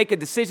to make a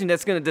decision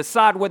that's going to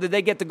decide whether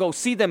they get to go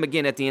see them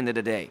again at the end of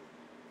the day.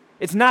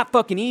 It's not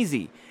fucking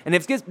easy. And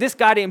if this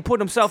guy didn't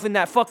put himself in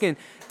that fucking,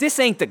 this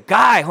ain't the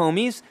guy,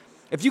 homies.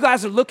 If you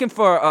guys are looking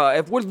for,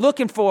 if we're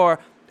looking for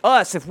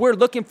us, if we're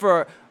looking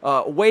for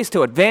ways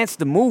to advance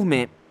the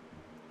movement,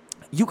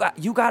 you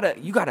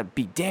gotta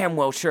be damn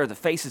well sure the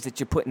faces that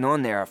you're putting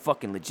on there are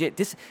fucking legit.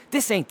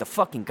 This ain't the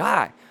fucking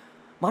guy.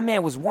 My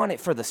man was wanted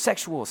for the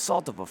sexual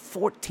assault of a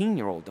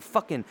 14-year-old. The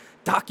fucking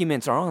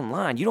documents are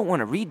online. You don't want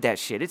to read that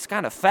shit. It's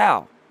kind of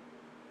foul.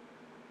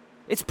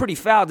 It's pretty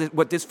foul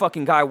what this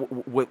fucking guy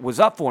was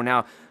up for.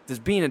 Now, does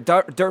being a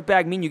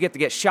dirtbag mean you get to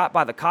get shot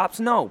by the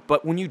cops? No.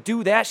 But when you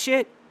do that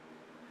shit,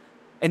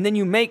 and then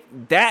you make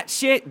that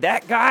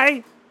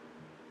guy,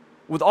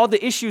 with all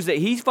the issues that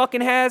he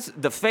fucking has,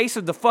 the face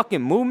of the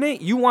fucking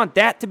movement, you want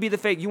that to be the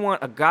face. You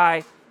want a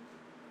guy,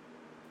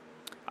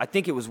 I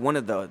think it was one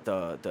of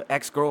the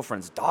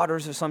ex-girlfriend's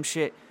daughters or some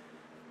shit,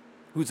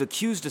 who's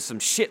accused of some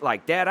shit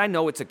like that. I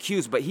know it's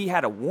accused, but he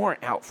had a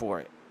warrant out for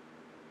it.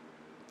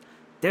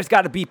 There's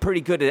got to be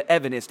pretty good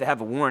evidence to have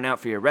a warrant out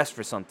for your arrest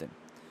for something.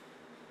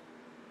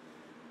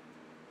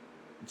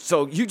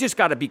 So you just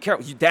got to be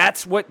careful.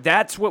 That's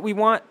what we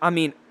want. I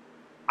mean,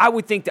 I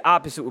would think the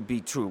opposite would be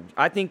true.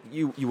 I think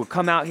you would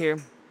come out here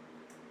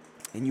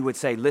and you would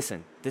say,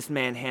 listen, this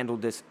man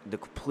handled this the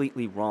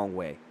completely wrong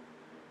way.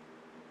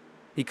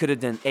 He could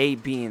have done A,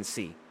 B, and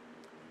C.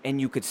 And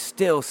you could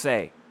still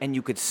say, and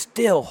you could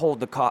still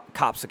hold the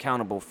cops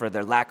accountable for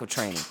their lack of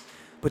training.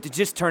 But to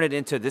just turn it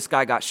into this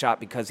guy got shot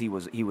because he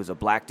was a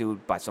black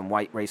dude by some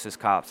white racist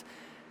cops,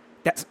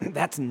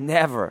 that's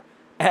never,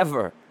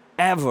 ever,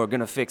 ever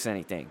going to fix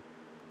anything.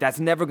 That's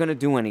never going to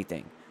do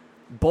anything.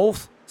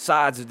 Both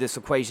sides of this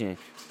equation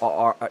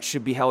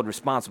should be held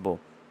responsible.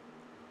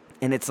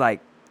 And it's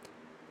like,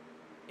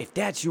 if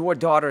that's your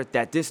daughter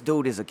that this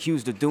dude is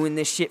accused of doing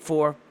this shit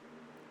for,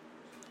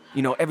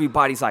 you know,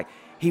 everybody's like,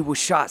 he was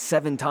shot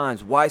 7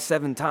 times. Why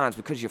 7 times?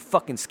 Because you're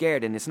fucking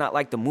scared, and it's not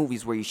like the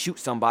movies where you shoot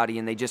somebody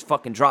and they just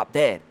fucking drop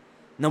dead.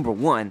 Number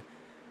one,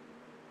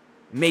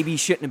 maybe he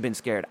shouldn't have been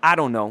scared. I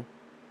don't know.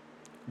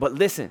 But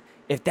listen,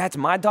 if that's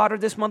my daughter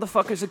this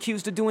motherfucker's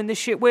accused of doing this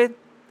shit with,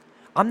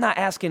 I'm not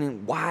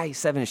asking why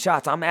 7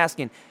 shots. I'm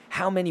asking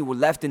how many were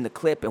left in the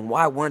clip and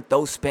why weren't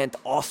those spent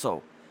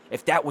also?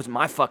 If that was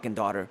my fucking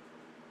daughter,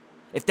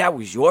 if that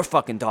was your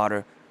fucking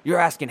daughter, you're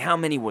asking how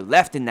many were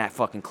left in that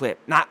fucking clip.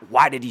 Not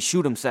why did he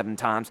shoot him 7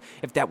 times.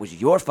 If that was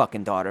your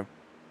fucking daughter,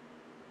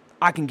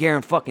 I can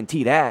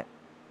guarantee that.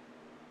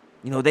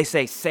 You know, they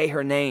say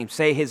her name,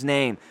 say his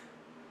name,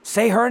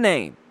 say her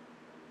name.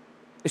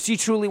 If she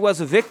truly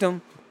was a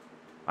victim,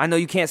 I know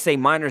you can't say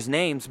minors'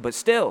 names, but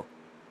still.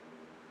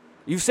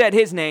 You said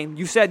his name.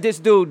 You said this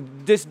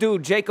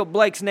dude, Jacob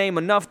Blake's name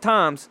enough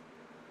times.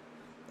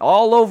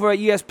 All over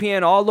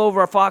ESPN, all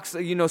over Fox,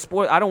 you know,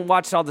 sport. I don't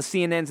watch all the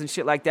CNNs and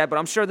shit like that, but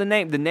I'm sure the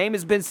name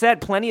has been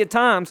said plenty of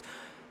times.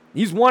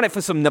 He's wanted for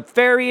some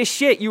nefarious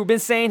shit. You've been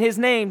saying his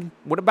name.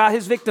 What about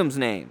his victims'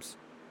 names?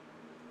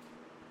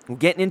 We're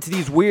getting into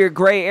these weird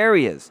gray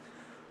areas.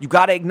 You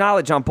got to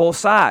acknowledge on both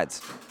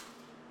sides.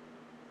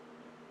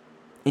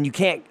 And you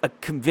can't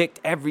convict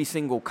every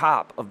single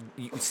cop of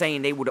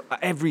saying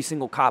every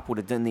single cop would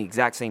have done the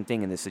exact same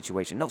thing in this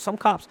situation. No, some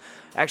cops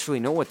actually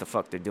know what the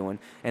fuck they're doing,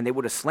 and they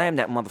would have slammed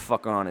that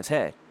motherfucker on his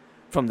head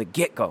from the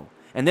get-go.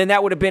 And then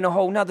that would have been a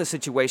whole nother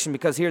situation,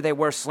 because here they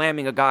were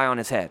slamming a guy on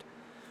his head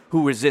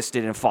who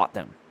resisted and fought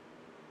them.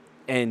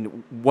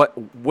 And what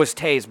was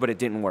tased, but it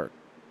didn't work.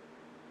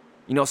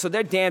 You know, so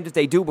they're damned if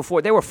they do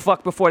before. They were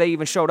fucked before they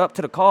even showed up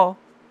to the call.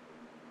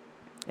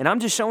 And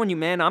I'm just showing you,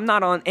 man, I'm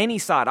not on any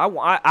side.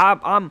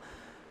 I'm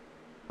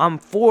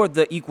for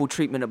the equal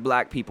treatment of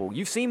black people.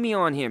 You've seen me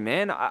on here,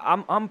 man.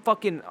 I'm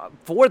fucking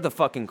for the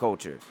fucking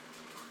culture.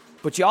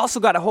 But you also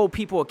got to hold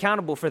people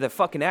accountable for their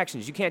fucking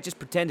actions. You can't just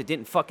pretend it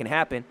didn't fucking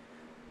happen.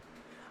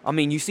 I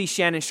mean, you see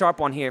Shannon Sharpe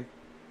on here.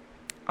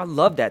 I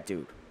love that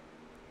dude.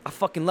 I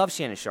fucking love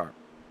Shannon Sharpe.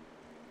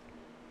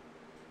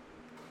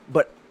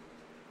 But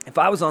if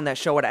I was on that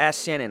show, I'd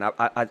ask Shannon,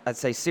 I'd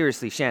say,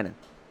 seriously, Shannon,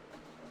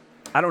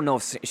 I don't know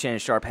if Shannon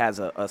Sharpe has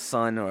a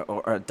son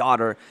or a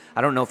daughter.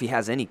 I don't know if he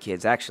has any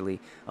kids, actually.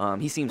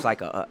 He seems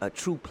like a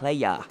true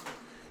player.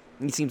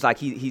 He seems like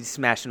he's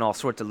smashing all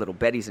sorts of little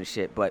betties and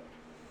shit. But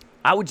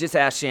I would just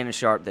ask Shannon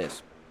Sharpe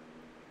this.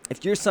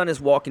 If your son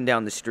is walking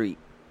down the street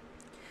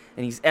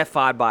and he's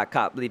F5'd by a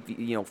cop,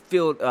 you know,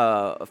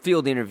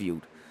 field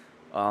interviewed,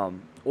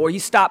 or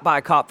he's stopped by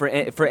a cop for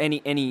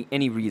any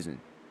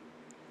reason,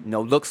 you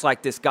know, looks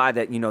like this guy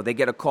that, you know, they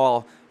get a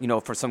call, you know,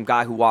 for some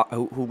guy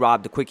who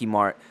robbed the Quickie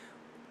Mart,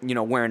 you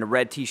know, wearing a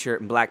red T-shirt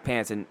and black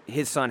pants, and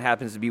his son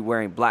happens to be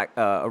wearing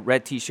a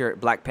red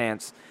T-shirt, black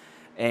pants,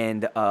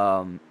 and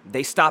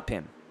they stop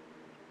him.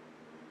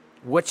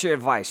 What's your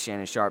advice,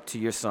 Shannon Sharpe, to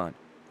your son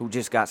who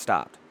just got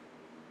stopped?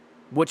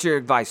 What's your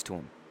advice to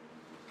him?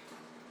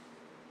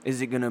 Is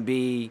it going to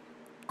be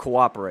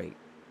cooperate?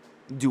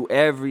 Do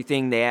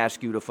everything they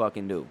ask you to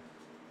fucking do.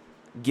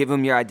 Give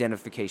them your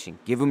identification.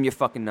 Give them your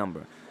fucking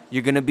number.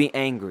 You're going to be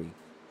angry.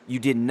 You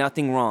did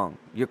nothing wrong.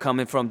 You're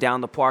coming from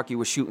down the park. You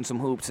were shooting some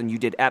hoops, and you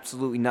did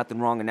absolutely nothing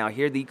wrong. And now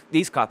here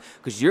these cops,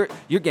 because you're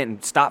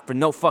getting stopped for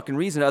no fucking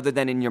reason other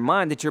than in your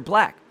mind that you're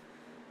black.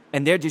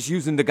 And they're just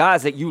using the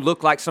guys that you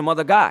look like some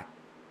other guy.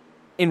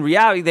 In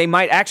reality, that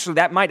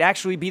might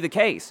actually be the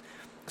case.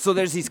 So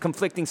there's these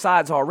conflicting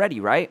sides already,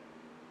 right?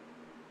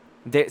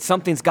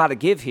 Something's got to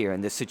give here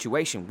in this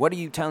situation. What are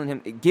you telling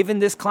him? Given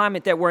this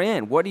climate that we're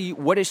in, what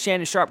is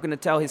Shannon Sharpe going to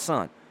tell his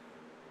son?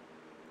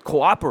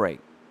 Cooperate.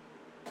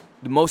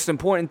 The most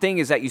important thing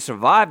is that you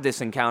survive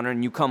this encounter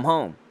and you come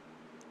home.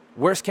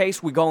 Worst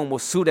case, we go and we'll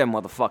sue them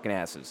motherfucking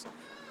asses.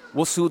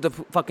 We'll sue the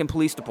fucking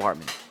police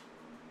department.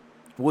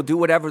 We'll do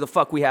whatever the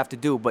fuck we have to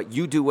do, but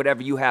you do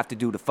whatever you have to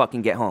do to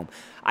fucking get home.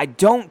 I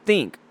don't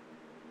think,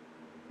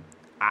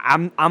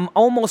 I'm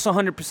almost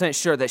 100%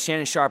 sure that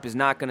Shannon Sharpe is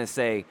not going to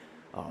say,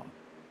 oh,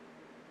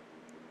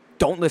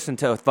 don't listen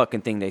to a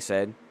fucking thing they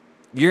said.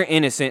 You're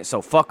innocent,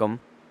 so fuck them.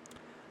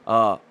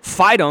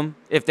 Fight them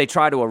if they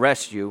try to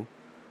arrest you.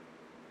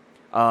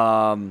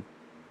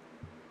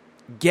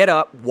 Get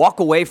up, walk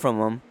away from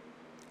them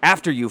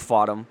after you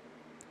fought them,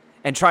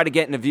 and try to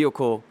get in a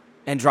vehicle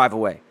and drive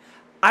away.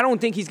 I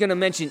don't think he's going to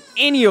mention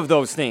any of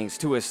those things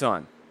to his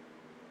son.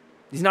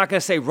 He's not going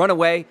to say run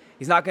away.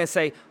 He's not going to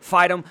say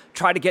fight them,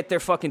 try to get their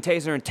fucking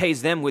taser and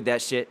tase them with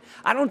that shit.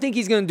 I don't think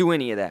he's going to do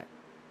any of that.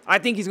 I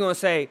think he's going to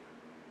say,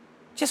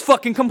 just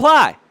fucking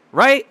comply,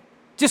 right?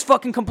 Just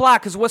fucking comply,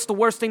 because what's the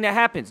worst thing that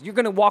happens? You're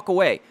going to walk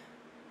away.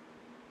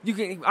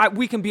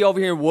 We can be over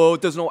here, whoa,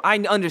 it doesn't. I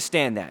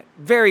understand that.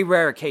 Very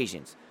rare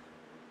occasions.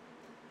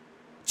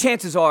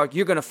 Chances are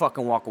you're going to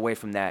fucking walk away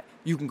from that.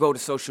 You can go to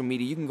social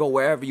media. You can go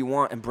wherever you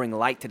want and bring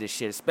light to this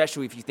shit,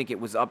 especially if you think it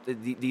was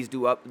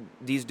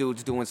these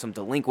dudes doing some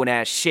delinquent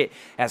ass shit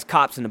as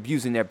cops and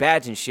abusing their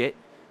badge and shit.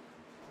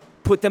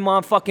 Put them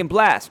on fucking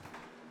blast.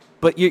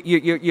 But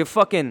your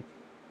fucking,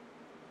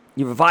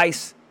 your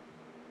advice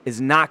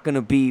is not going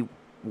to be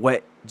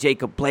what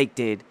Jacob Blake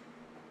did.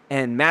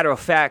 And matter of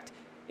fact,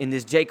 in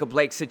this Jacob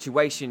Blake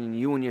situation, and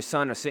you and your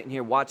son are sitting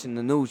here watching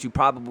the news, you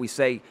probably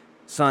say,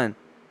 son,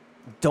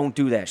 don't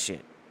do that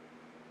shit.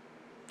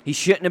 He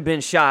shouldn't have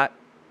been shot.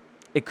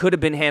 It could have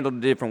been handled a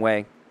different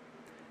way.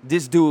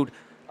 This dude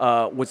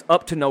was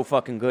up to no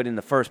fucking good in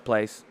the first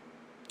place.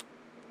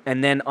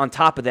 And then on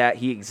top of that,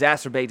 he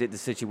exacerbated the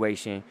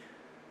situation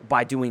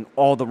by doing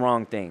all the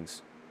wrong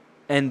things.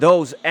 And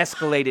those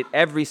escalated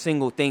every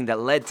single thing that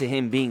led to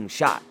him being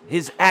shot.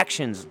 His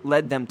actions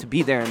led them to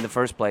be there in the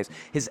first place.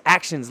 His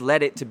actions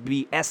led it to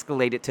be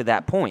escalated to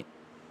that point.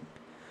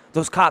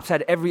 Those cops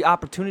had every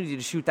opportunity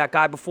to shoot that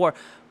guy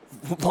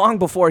long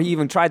before he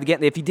even tried to get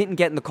in. If he didn't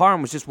get in the car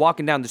and was just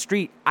walking down the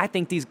street, I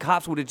think these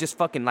cops would have just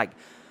fucking like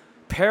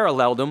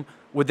paralleled him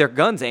with their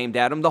guns aimed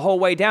at him the whole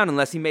way down,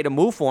 unless he made a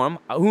move for him.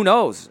 Who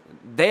knows?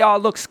 They all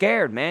look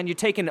scared, man. You're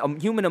taking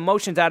human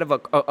emotions out of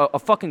a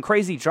fucking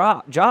crazy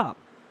job.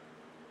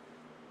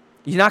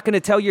 You're not going to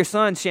tell your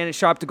son, Shannon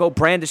Sharpe, to go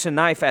brandish a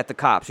knife at the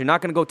cops. You're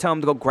not going to go tell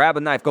him to go grab a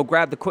knife. Go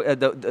grab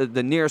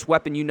the nearest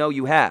weapon you know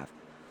you have.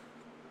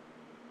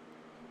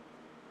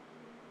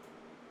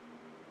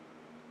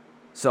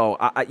 So,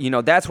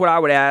 that's what I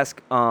would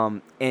ask.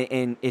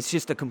 And it's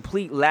just a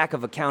complete lack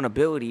of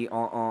accountability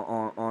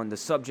on the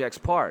subject's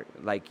part.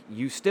 Like,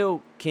 you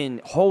still can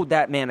hold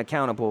that man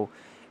accountable,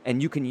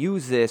 and you can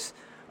use this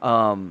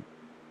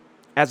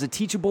as a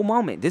teachable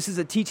moment. This is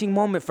a teaching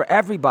moment for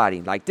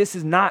everybody. Like, this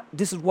is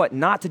what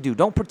not to do.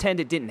 Don't pretend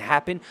it didn't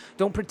happen.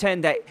 Don't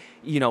pretend that,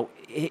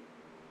 he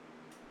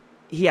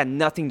had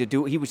nothing to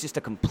do. He was just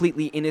a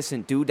completely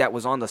innocent dude that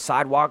was on the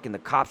sidewalk and the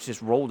cops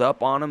just rolled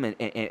up on him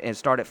and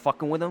started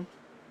fucking with him.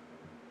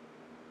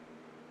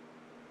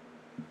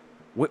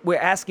 We're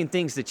asking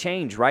things to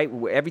change, right?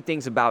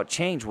 Everything's about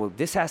change. Well,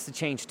 this has to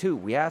change too.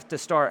 We have to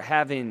start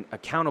having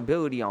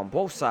accountability on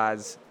both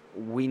sides.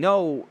 We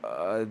know,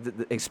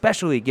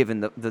 especially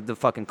given the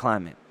fucking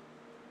climate.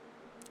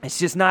 It's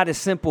just not as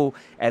simple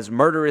as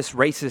murderous,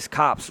 racist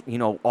cops,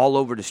 all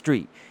over the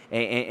street.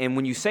 And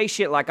when you say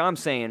shit like I'm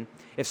saying,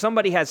 if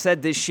somebody had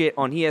said this shit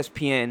on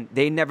ESPN,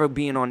 they'd never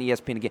be on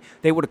ESPN again.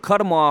 They would have cut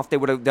them off. They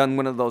would have done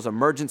one of those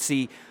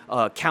emergency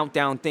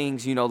countdown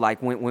things,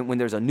 like when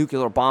there's a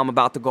nuclear bomb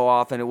about to go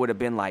off, and it would have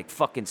been like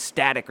fucking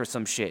static or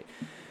some shit.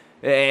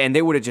 And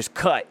they would have just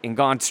cut and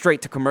gone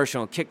straight to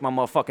commercial and kicked my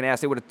motherfucking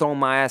ass. They would have thrown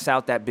my ass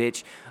out that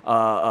bitch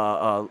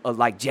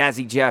like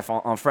Jazzy Jeff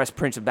on Fresh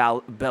Prince of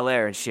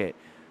Bel-Air and shit.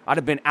 I'd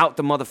have been out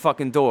the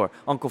motherfucking door.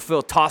 Uncle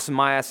Phil tossing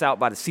my ass out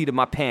by the seat of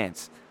my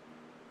pants.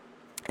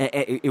 And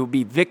it would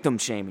be victim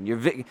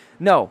shaming.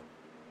 No,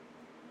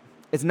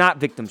 it's not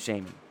victim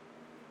shaming.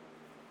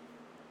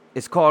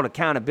 It's called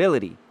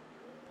accountability.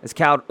 It's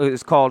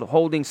called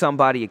holding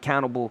somebody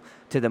accountable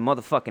to their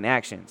motherfucking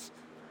actions.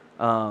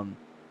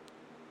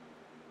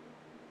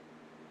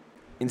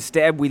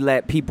 Instead, we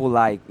let people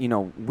like,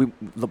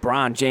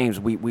 LeBron James,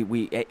 we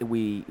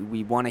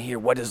want to hear,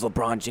 what does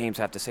LeBron James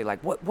have to say?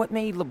 Like, what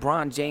made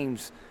LeBron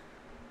James,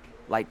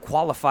 like,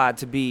 qualified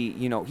to be,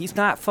 he's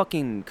not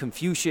fucking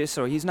Confucius,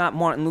 or he's not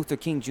Martin Luther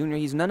King Jr.,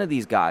 he's none of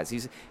these guys.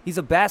 He's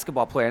a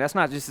basketball player. That's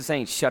not just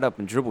saying shut up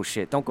and dribble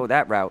shit. Don't go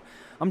that route.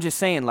 I'm just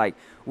saying, like,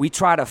 we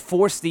try to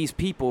force these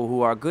people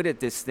who are good at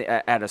this,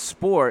 at a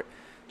sport,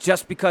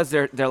 just because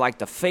they're like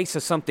the face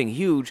of something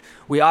huge,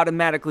 we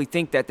automatically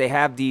think that they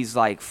have these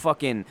like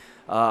fucking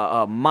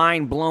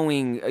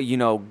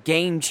mind-blowing,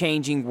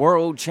 game-changing,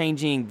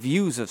 world-changing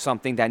views of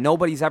something that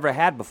nobody's ever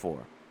had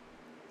before.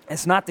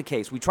 It's not the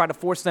case. We try to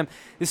force them.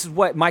 This is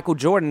what Michael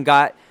Jordan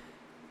got,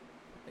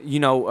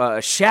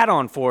 shat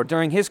on for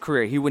during his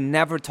career. He would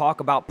never talk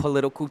about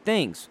political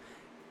things.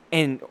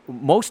 And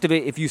most of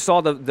it, if you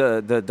saw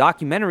the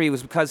documentary,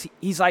 was because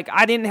he's like,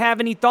 I didn't have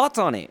any thoughts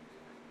on it.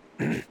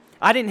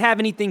 I didn't have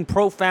anything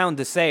profound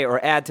to say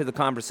or add to the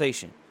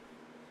conversation.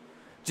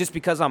 Just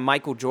because I'm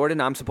Michael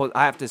Jordan,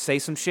 I have to say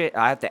some shit.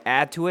 I have to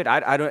add to it.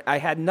 I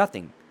had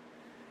nothing.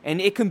 And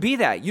it can be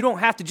that. You don't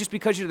have to, just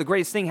because you're the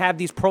greatest thing, have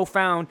these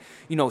profound,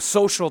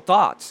 social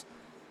thoughts.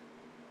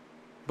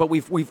 But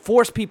we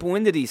force people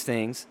into these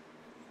things.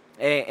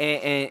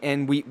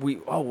 And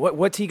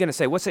what's he gonna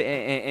say? What's it?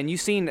 And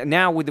you've seen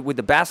now with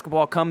the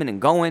basketball coming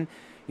and going,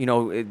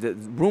 the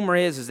rumor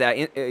is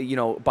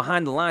that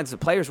behind the lines the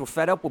players were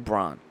fed up with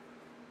Bron,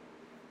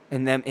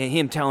 and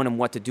him telling them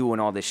what to do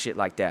and all this shit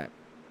like that.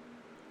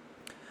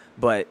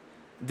 But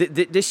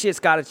this shit's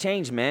got to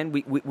change, man.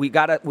 We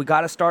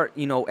gotta start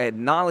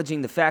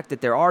acknowledging the fact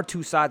that there are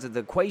two sides of the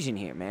equation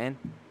here, man.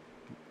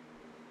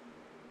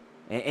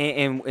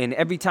 And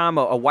every time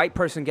a white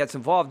person gets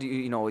involved,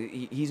 you're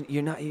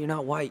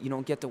not white. You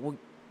don't get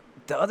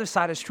the other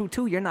side is true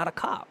too. You're not a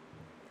cop,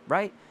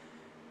 right?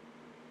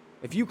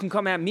 If you can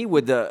come at me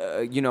with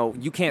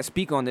you can't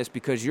speak on this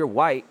because you're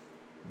white,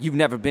 you've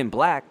never been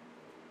black.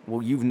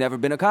 Well, you've never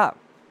been a cop.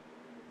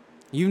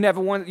 You've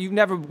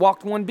never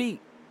walked one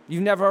beat.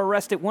 You've never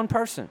arrested one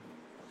person.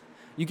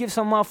 You give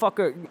some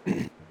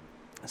motherfucker.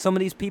 Some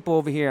of these people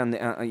over here on the,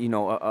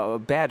 a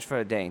badge for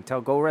a day and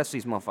go arrest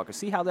these motherfuckers.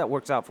 See how that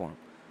works out for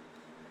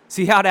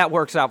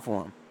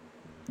them.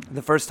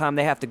 The first time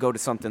they have to go to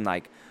something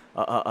like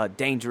a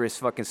dangerous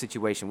fucking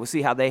situation. We'll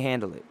see how they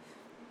handle it.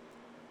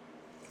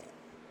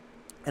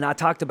 And I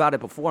talked about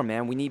it before,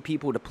 man. We need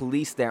people to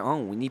police their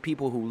own. We need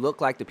people who look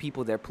like the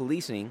people they're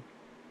policing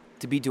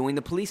to be doing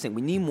the policing.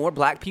 We need more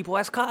black people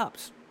as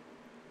cops.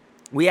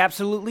 We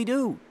absolutely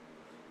do.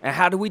 And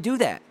how do we do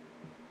that?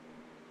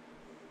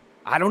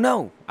 I don't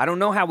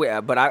know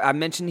how but I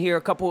mentioned here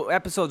a couple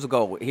episodes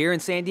ago, here in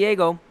San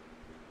Diego,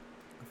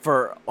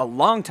 for a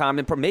long time,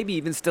 and maybe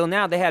even still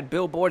now, they had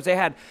billboards. They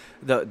had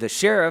the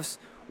sheriffs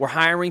were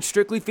hiring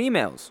strictly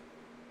females.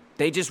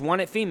 They just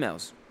wanted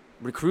females,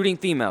 recruiting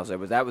females.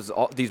 That was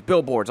all, these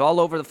billboards all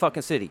over the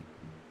fucking city.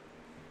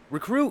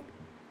 Recruit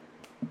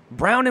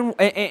brown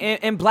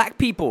and black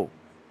people.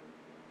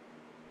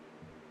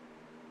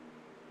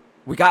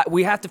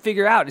 We have to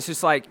figure out. It's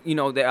just like,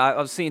 I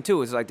was seeing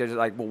too. It's like, there's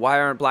like, well, why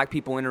aren't black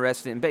people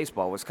interested in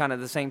baseball? It's kind of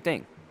the same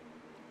thing.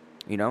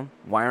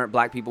 Why aren't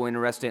black people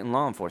interested in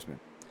law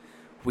enforcement?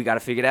 We got to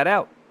figure that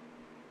out.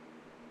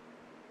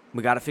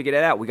 We got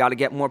to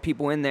get more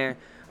people in there,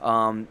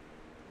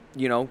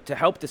 to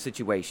help the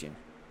situation,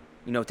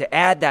 to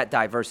add that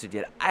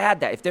diversity. Add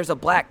that. If there's a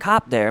black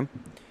cop there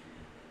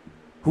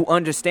who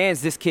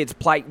understands this kid's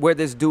plight, where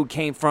this dude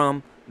came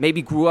from,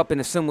 maybe grew up in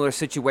a similar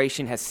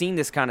situation, has seen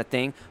this kind of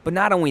thing. But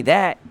not only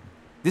that,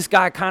 this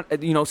guy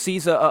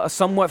sees a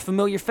somewhat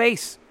familiar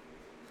face.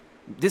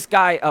 This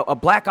guy, a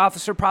black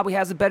officer, probably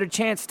has a better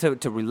chance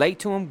to relate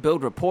to him,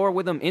 build rapport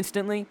with him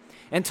instantly,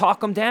 and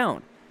talk him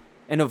down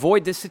and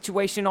avoid this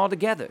situation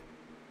altogether.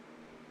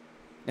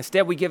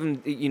 Instead, we give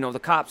them, the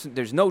cops,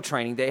 there's no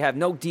training. They have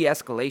no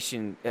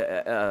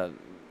de-escalation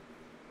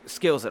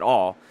skills at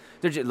all.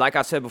 They're just, like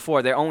I said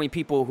before, they're only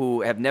people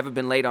who have never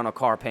been late on a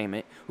car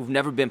payment, who've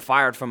never been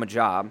fired from a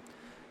job.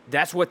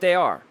 That's what they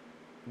are.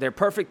 They're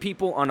perfect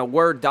people on a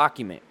Word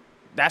document.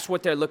 That's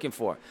what they're looking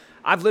for.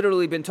 I've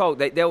literally been told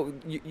that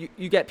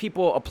you get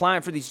people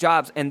applying for these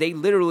jobs, and they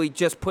literally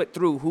just put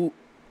through who,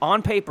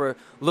 on paper,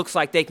 looks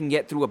like they can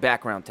get through a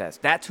background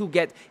test. That's who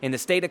gets, in the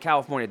state of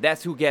California,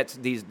 that's who gets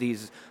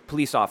these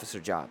police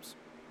officer jobs.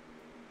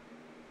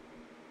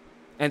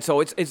 And so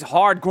it's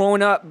hard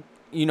growing up,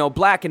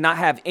 black and not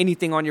have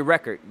anything on your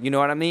record. You know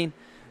what I mean?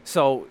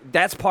 So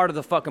that's part of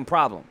the fucking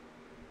problem.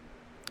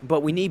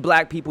 But we need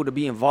black people to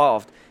be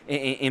involved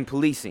in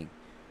policing.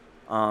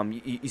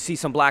 You see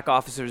some black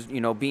officers,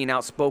 being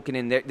outspoken,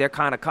 and they're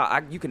kind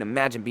of... you can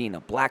imagine being a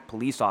black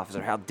police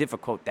officer, how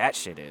difficult that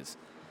shit is.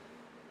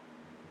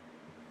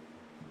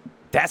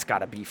 That's got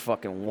to be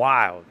fucking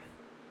wild.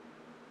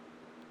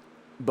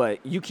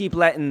 But you keep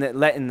letting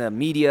the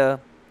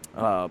media...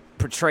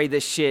 portray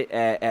this shit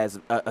as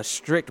a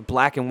strict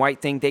black and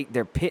white thing.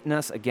 They're pitting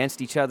us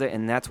against each other,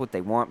 and that's what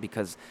they want,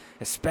 because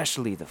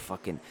especially the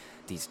fucking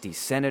these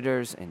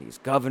senators and these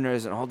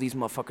governors and all these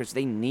motherfuckers,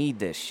 they need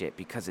this shit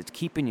because it's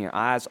keeping your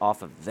eyes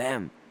off of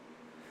them.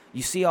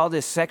 You see all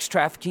this sex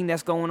trafficking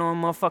that's going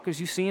on, motherfuckers?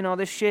 You seeing all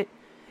this shit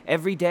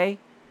every day?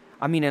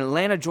 I mean, in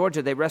Atlanta,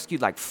 Georgia, they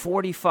rescued like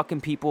 40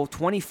 fucking people,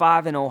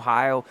 25 in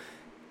Ohio.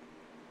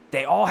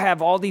 They all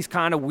have all these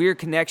kind of weird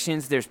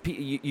connections.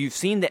 You've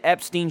seen the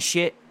Epstein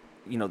shit,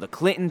 the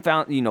Clinton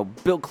found,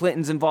 Bill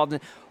Clinton's involved in.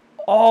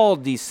 all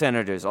these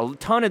senators, a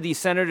ton of these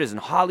senators and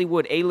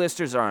Hollywood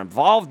A-listers are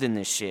involved in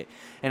this shit.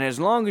 And as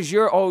long as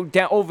you're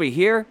over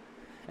here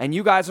and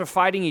you guys are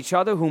fighting each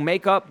other who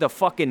make up the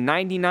fucking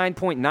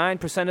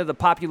 99.9% of the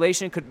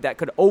population that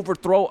could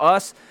overthrow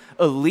us,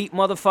 elite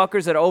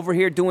motherfuckers that are over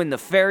here doing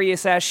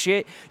nefarious ass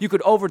shit, you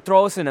could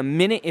overthrow us in a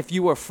minute if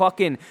you were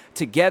fucking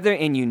together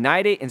and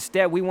united.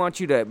 Instead, we want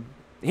you to...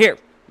 Here,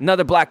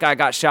 another black guy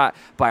got shot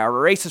by a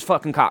racist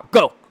fucking cop.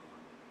 Go!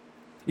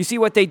 You see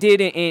what they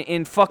did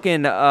in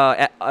fucking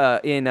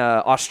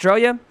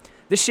Australia?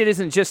 This shit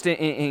isn't just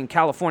in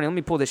California. Let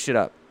me pull this shit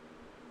up.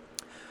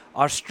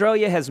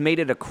 Australia has made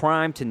it a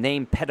crime to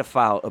name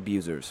pedophile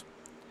abusers.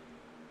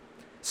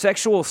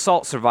 Sexual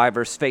assault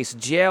survivors face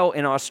jail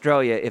in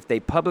Australia if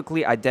they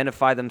publicly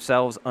identify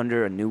themselves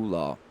under a new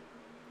law.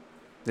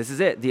 This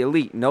is it. The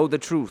elite know the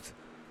truth.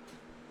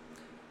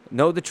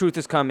 Know the truth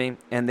is coming,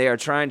 and they are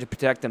trying to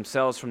protect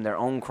themselves from their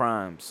own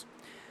crimes.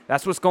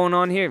 That's what's going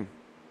on here.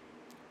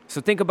 So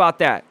think about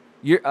that.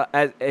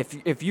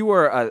 If you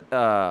were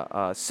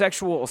a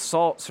sexual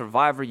assault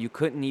survivor, you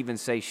couldn't even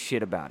say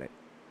shit about it,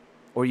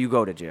 or you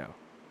go to jail,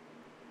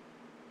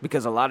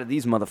 because a lot of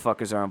these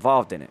motherfuckers are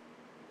involved in it.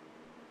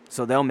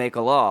 So they'll make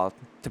a law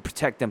to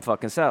protect them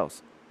fucking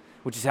selves,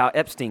 which is how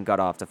Epstein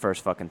got off the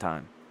first fucking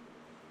time,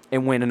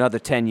 and went another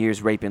 10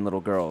 years raping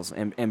little girls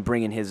and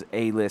bringing his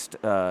A-list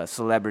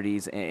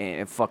celebrities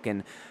and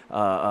fucking.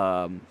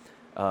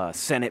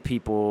 Senate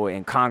people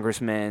and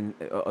congressmen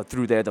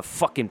through there. The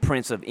fucking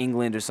Prince of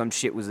England or some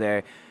shit was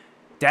there.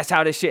 That's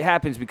how this shit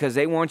happens, because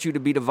they want you to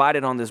be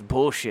divided on this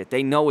bullshit.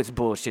 They know it's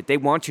bullshit. They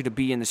want you to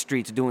be in the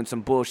streets doing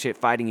some bullshit,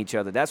 fighting each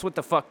other. That's what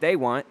the fuck they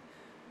want.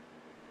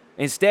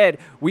 Instead,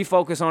 we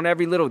focus on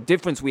every little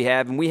difference we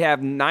have, and we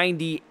have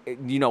 90,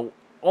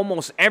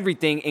 almost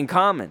everything in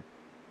common.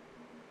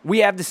 We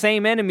have the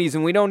same enemies,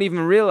 and we don't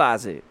even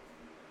realize it.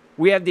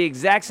 We have the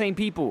exact same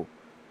people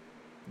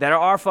that are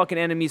our fucking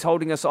enemies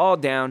holding us all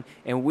down,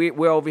 and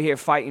we're over here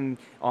fighting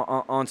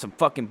on some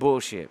fucking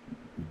bullshit.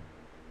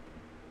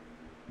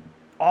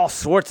 All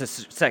sorts of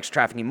sex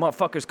trafficking.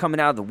 Motherfuckers coming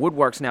out of the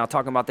woodworks now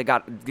talking about they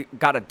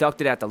got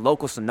abducted at the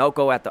local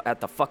Sunoco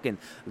at the fucking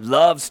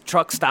Love's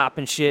truck stop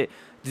and shit.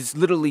 Just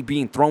literally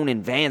being thrown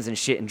in vans and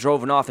shit and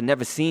driven off and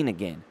never seen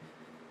again.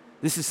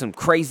 This is some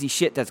crazy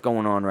shit that's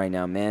going on right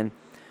now, man.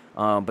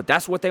 But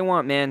that's what they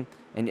want, man.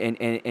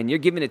 And you're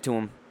giving it to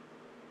them.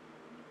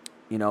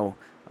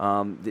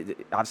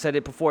 I've said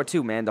it before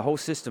too, man. The whole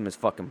system is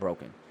fucking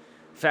broken.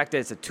 The fact that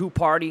it's a two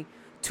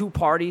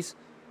parties,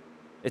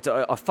 it's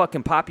a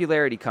fucking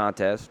popularity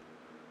contest,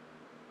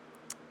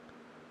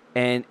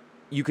 and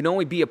you can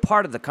only be a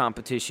part of the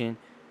competition,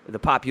 the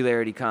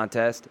popularity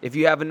contest, if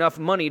you have enough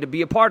money to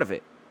be a part of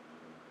it.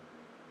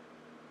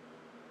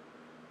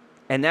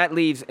 And that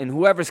leaves, and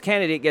whoever's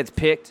candidate gets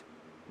picked,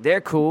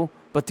 they're cool,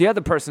 but the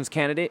other person's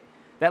candidate,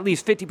 that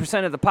leaves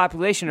 50% of the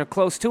population or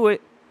close to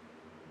it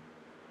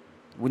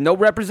with no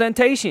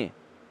representation,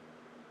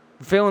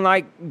 feeling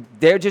like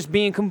they're just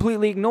being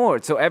completely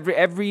ignored. So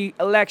every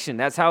election,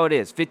 that's how it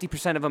is.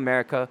 50% of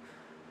America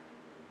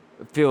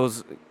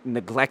feels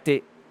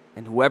neglected,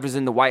 and whoever's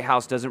in the White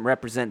House doesn't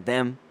represent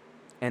them,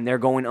 and they're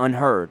going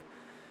unheard.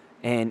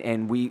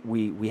 And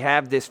we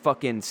have this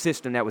fucking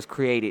system that was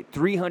created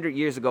 300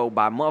 years ago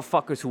by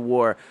motherfuckers who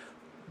wore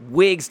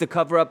wigs to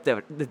cover up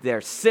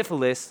their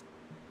syphilis,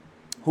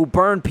 who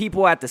burned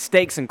people at the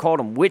stakes and called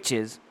them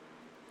witches.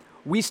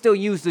 We still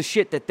use the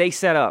shit that they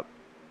set up,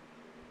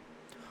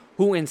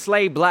 who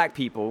enslaved black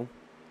people,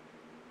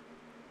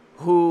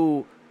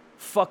 who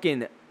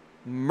fucking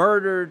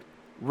murdered,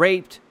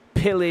 raped,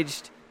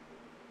 pillaged,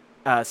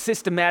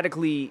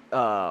 systematically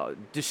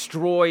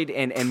destroyed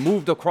and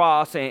moved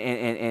across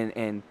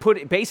and put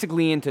it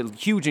basically into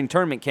huge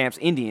internment camps,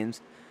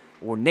 Indians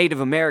or Native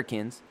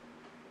Americans.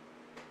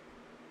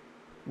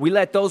 We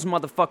let those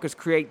motherfuckers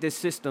create this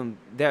system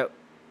that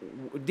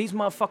these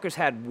motherfuckers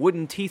had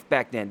wooden teeth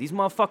back then. These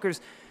motherfuckers,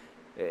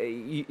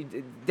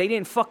 they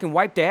didn't fucking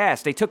wipe their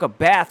ass. They took a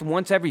bath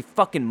once every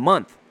fucking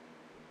month.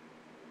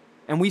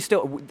 And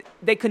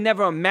they could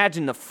never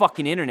imagine the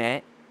fucking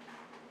internet,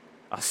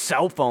 a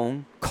cell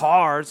phone,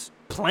 cars,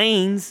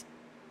 planes.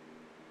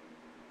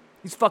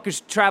 These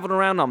fuckers traveled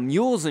around on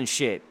mules and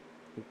shit,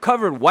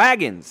 covered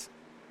wagons.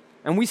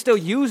 And we still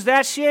use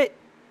that shit?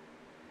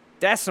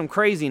 That's some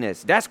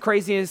craziness. That's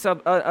craziness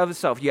of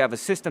itself. You have a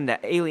system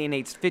that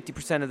alienates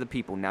 50% of the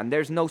people. Now,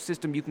 there's no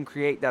system you can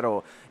create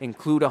that'll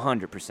include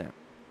 100%.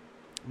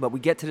 But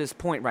we get to this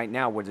point right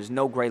now where there's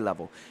no gray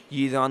level.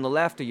 You're either on the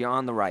left or you're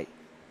on the right.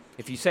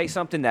 If you say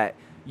something that,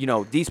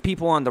 these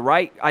people on the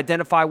right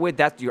identify with,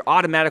 you're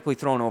automatically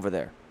thrown over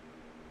there.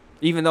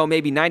 Even though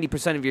maybe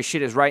 90% of your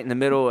shit is right in the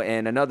middle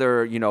and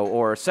another,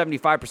 or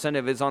 75%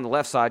 of it is on the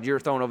left side, you're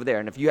thrown over there.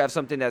 And if you have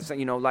something that's,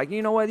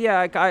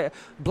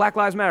 Black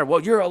Lives Matter.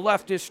 Well, you're a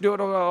leftist, doing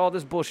all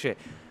this bullshit.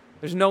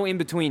 There's no in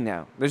between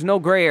now. There's no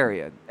gray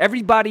area.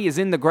 Everybody is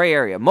in the gray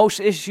area. Most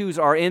issues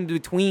are in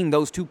between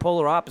those two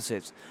polar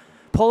opposites.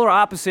 Polar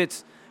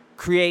opposites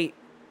create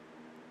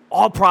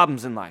all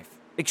problems in life.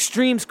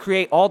 Extremes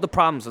create all the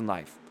problems in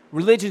life.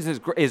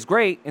 Religion is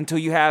great until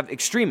you have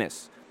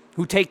extremists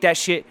who take that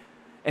shit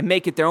and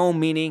make it their own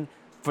meaning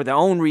for their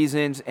own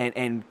reasons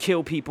and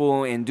kill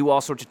people and do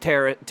all sorts of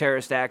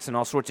terrorist acts and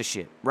all sorts of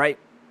shit, right?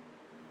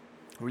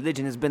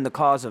 Religion has been the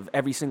cause of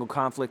every single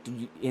conflict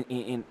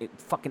in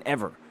fucking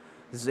ever.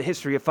 This is the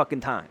history of fucking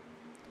time.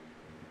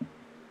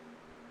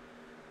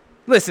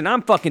 Listen,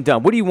 I'm fucking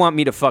done. What do you want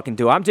me to fucking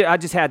do? I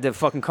just had to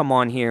fucking come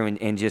on here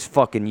and just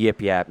fucking yip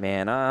yap,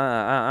 man.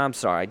 I'm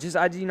sorry.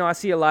 I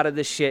see a lot of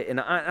this shit, and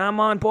I'm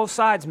on both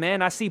sides,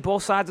 man. I see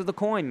both sides of the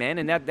coin, man,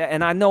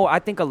 and I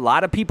think a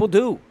lot of people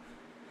do.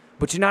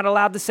 But you're not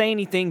allowed to say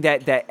anything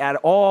that at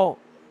all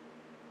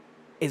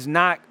is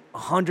not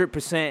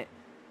 100%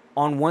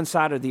 on one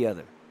side or the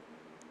other.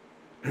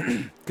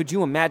 Could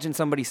you imagine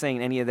somebody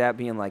saying any of that,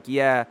 being like,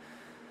 yeah,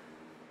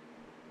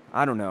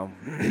 I don't know,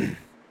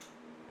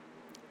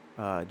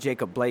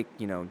 Jacob Blake,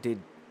 did,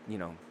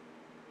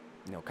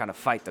 kind of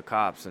fight the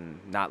cops and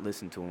not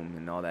listen to him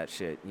and all that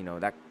shit.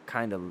 That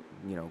kind of,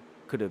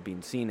 could have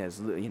been seen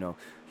as,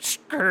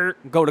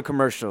 go to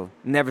commercial,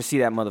 never see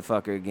that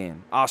motherfucker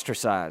again,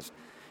 ostracized,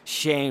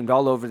 shamed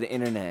all over the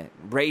internet,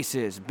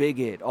 racist,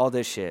 bigot, all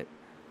this shit.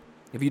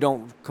 If you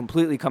don't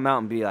completely come out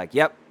and be like,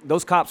 yep,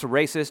 those cops are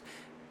racist,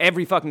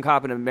 every fucking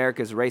cop in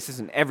America is racist,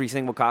 and every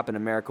single cop in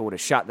America would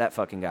have shot that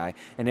fucking guy,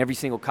 and every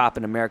single cop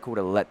in America would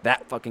have let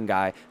that fucking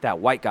guy, that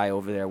white guy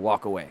over there,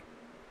 walk away.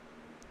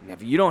 And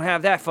if you don't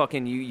have that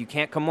fucking, you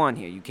can't come on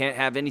here. You can't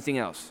have anything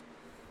else.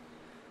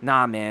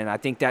 Nah, man, I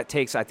think that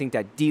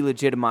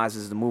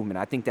delegitimizes the movement.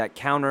 I think that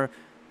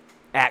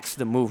counteracts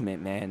the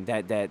movement, man.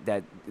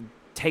 That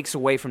takes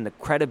away from the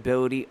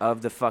credibility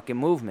of the fucking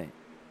movement.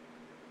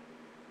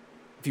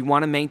 If you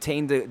want to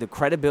maintain the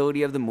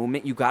credibility of the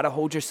movement, you got to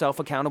hold yourself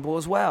accountable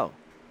as well.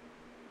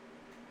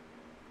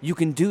 You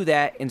can do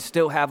that and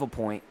still have a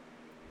point,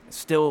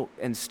 still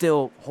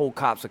hold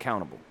cops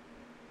accountable.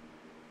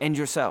 And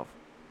yourself.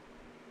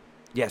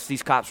 Yes,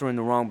 these cops were in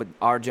the wrong, but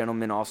our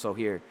gentleman also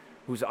here,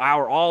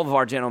 all of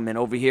our gentlemen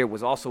over here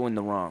was also in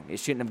the wrong. It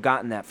shouldn't have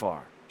gotten that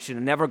far. Should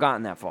have never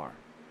gotten that far.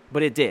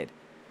 But it did.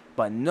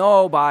 But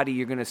nobody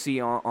you're going to see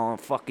on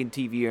fucking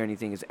TV or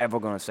anything is ever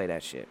going to say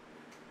that shit.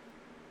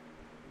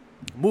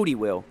 Moody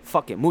will.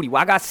 Fuck it, Moody.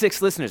 Well, I got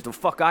 6 listeners. The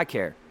fuck I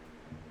care.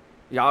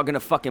 Y'all gonna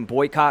fucking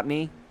boycott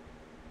me?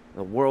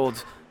 The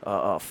world's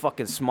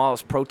fucking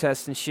smallest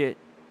protest and shit.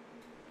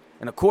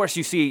 And of course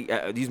you see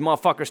these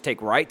motherfuckers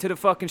take right to the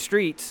fucking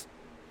streets.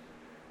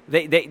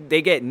 They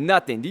get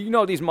nothing. Do you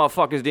know these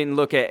motherfuckers didn't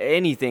look at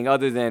anything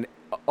other than,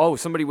 oh,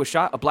 somebody was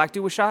shot? A black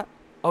dude was shot?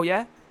 Oh,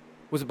 yeah?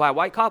 Was it by a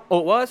white cop? Oh,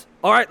 it was?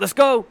 All right, let's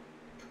go.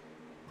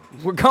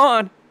 We're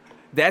gone.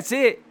 That's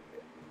it.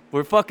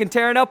 We're fucking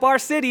tearing up our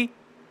city.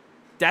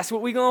 That's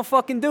what we gonna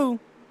fucking do.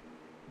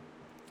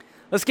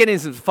 Let's get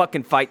into some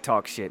fucking fight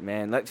talk shit,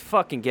 man. Let's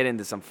fucking get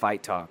into some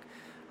fight talk.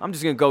 I'm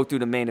just gonna go through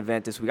the main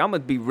event this week. I'm gonna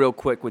be real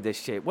quick with this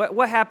shit.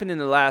 What happened in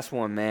the last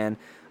one, man?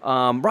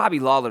 Robbie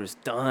Lawler is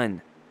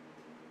done.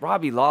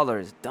 Robbie Lawler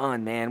is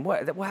done, man.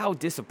 How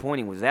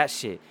disappointing was that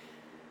shit?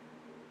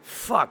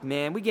 Fuck,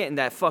 man. We getting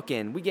that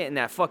fucking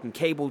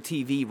cable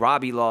TV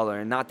Robbie Lawler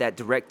and not that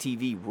direct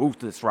TV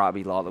ruthless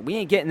Robbie Lawler. We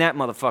ain't getting that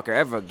motherfucker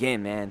ever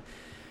again, man.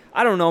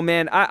 I don't know,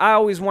 man. I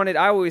always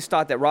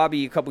thought that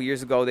Robbie a couple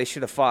years ago, they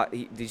should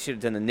have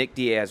done the Nick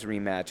Diaz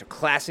rematch, a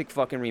classic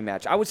fucking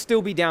rematch. I would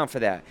still be down for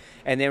that.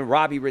 And then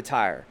Robbie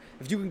retire.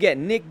 If you can get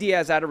Nick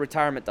Diaz out of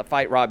retirement to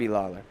fight Robbie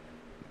Lawler,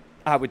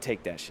 I would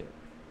take that shit.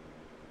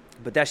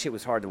 But that shit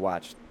was hard to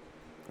watch.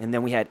 And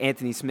then we had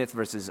Anthony Smith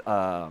versus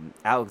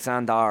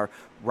Alexander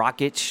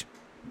Rakic.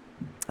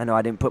 I know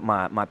I didn't put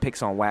my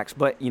picks on wax,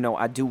 but,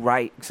 I do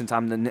write, since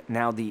I'm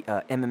now the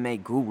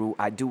MMA guru,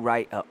 I do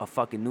write a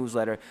fucking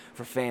newsletter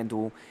for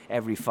FanDuel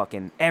every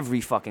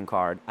fucking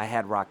card. I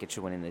had Rakic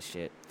winning this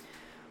shit.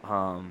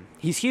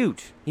 He's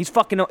huge. He's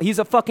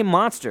a fucking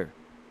monster.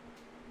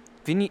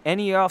 If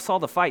any of y'all saw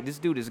the fight, this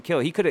dude is a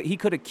killer. He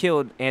could have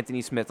killed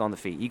Anthony Smith on the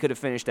feet. He could have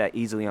finished that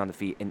easily on the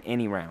feet in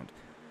any round.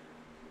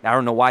 I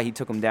don't know why he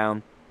took him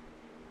down.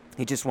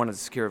 He just wanted to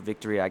secure a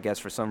victory, I guess,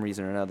 for some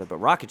reason or another. But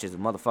Rakic is a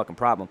motherfucking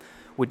problem.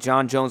 With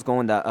John Jones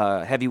going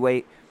to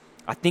heavyweight,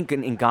 I think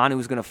Ngannou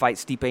is going to fight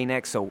Stipe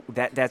next. So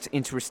that's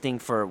interesting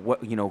for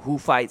who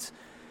fights.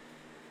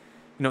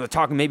 They're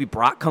talking maybe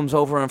Brock comes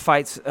over and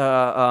fights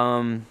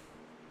John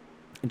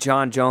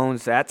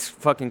Jones. That's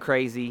fucking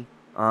crazy.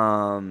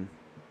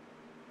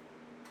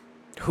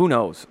 Who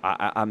knows?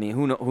 I mean,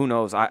 who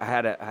knows? I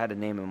had a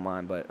name in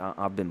mind, but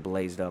I've been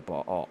blazed up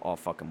all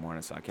fucking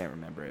morning, so I can't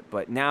remember it.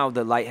 But now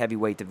the light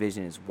heavyweight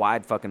division is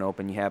wide fucking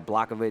open. You have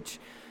Blachowicz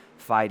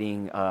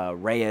fighting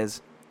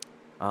Reyes.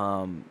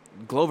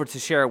 Glover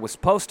Teixeira was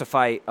supposed to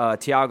fight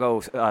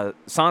Thiago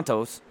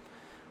Santos,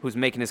 who's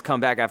making his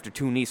comeback after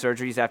 2 knee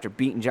surgeries after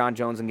beating John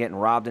Jones and getting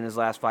robbed in his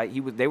last fight.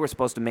 They were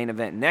supposed to main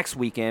event next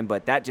weekend,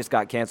 but that just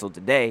got canceled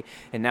today.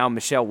 And now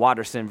Michelle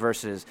Waterson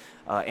versus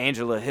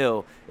Angela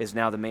Hill is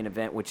now the main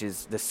event, which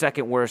is the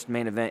second worst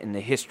main event in the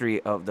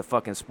history of the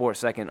fucking sport,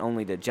 second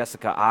only to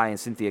Jessica Ai and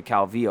Cynthia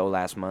Calvillo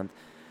last month.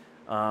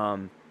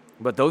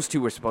 But those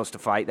two were supposed to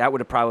fight. That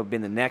would have probably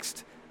been the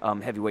next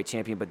heavyweight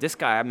champion. But this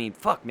guy, I mean,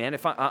 fuck, man.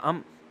 If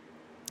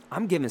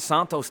I'm giving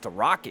Santos to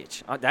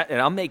Rakic.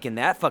 And I'm making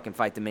that fucking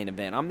fight the main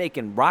event. I'm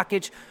making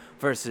Rakic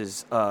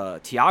versus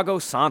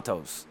Thiago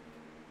Santos.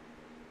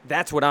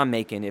 That's what I'm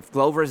making. If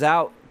Glover's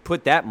out,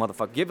 put that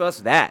motherfucker. Give us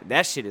that.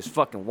 That shit is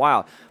fucking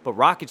wild. But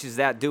Rakic is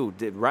that dude.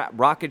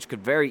 Rakic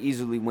could very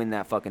easily win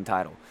that fucking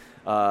title.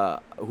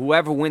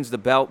 Whoever wins the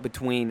belt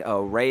between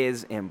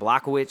Reyes and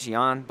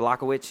Jan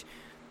Blachowicz,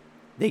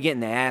 they getting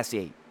their ass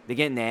ate. They're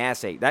getting their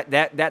ass ate.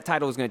 That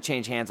title is going to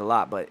change hands a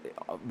lot, but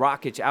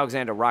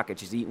Alexander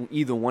Rakic is eating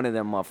either one of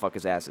them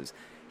motherfuckers' asses.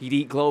 He'd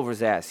eat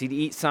Glover's ass. He'd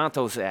eat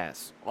Santos'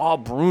 ass. All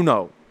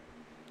Bruno.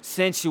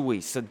 Sensually,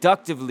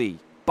 seductively,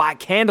 by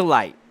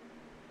candlelight.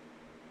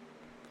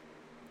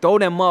 Throw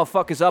them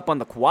motherfuckers up on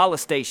the koala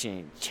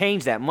station.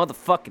 Change that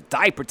motherfucking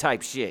diaper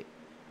type shit.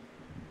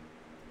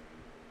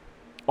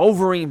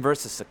 Overeem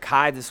versus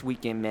Sakai this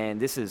weekend, man.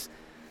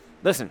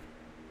 Listen.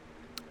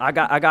 I've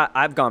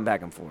gone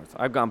back and forth.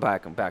 I've gone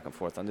back and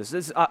forth on this.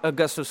 This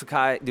Augusto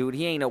Sakai, dude,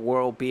 he ain't a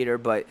world beater,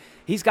 but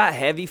he's got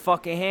heavy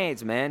fucking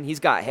hands, man. He's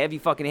got heavy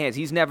fucking hands.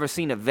 He's never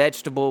seen a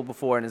vegetable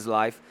before in his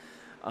life.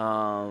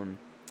 Probably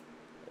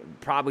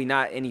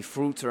not any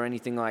fruits or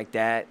anything like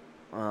that.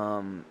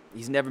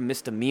 He's never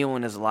missed a meal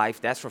in his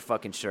life, that's for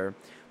fucking sure.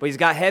 But he's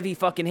got heavy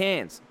fucking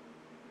hands.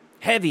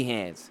 Heavy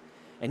hands.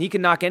 And he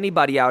can knock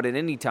anybody out at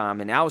any time.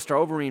 And Alistair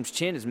Overeem's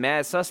chin is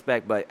mad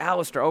suspect, but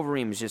Alistair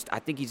Overeem is I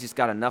think he's just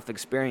got enough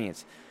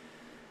experience.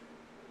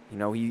 You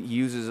know, he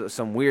uses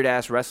some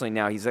weird-ass wrestling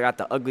now. He's got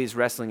the ugliest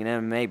wrestling in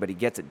MMA, but he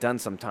gets it done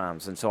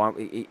sometimes. And so,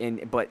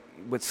 but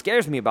what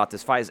scares me about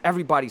this fight is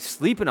everybody's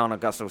sleeping on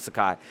Augusto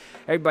Sakai.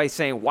 Everybody's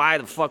saying, why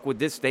the fuck would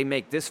they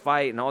make this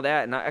fight and all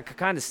that? And I could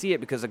kind of see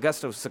it because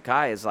Augusto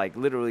Sakai is like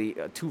literally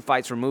 2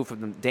 fights removed from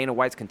the Dana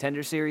White's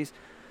Contender Series.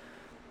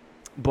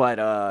 But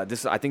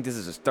I think this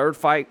is his 3rd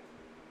fight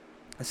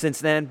since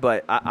then.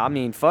 But I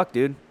mean, fuck,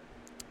 dude.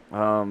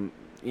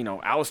 You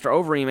know, Alistair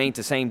Overeem ain't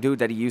the same dude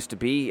that he used to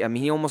be. I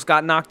mean, he almost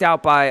got knocked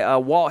out by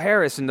Walt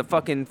Harris in the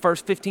fucking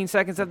first 15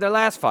 seconds of their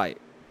last fight.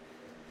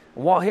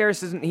 Walt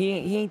Harris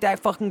he ain't that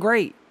fucking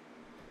great.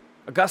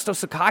 Augusto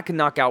Sakai can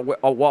knock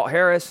out Walt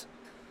Harris.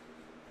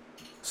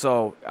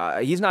 So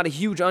he's not a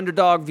huge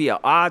underdog via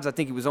odds. I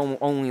think he was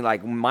only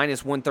like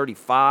minus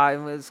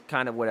 135. It's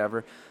kind of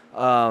whatever.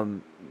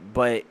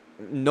 But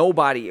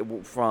nobody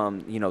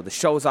from, you know, the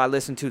shows I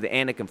listen to, the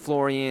Anik and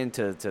Florian,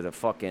 to the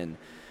fucking,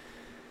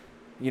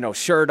 you know,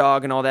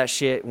 Sherdog and all that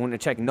shit, when to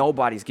check,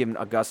 nobody's giving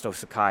Augusto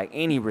Sakai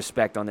any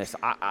respect on this.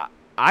 I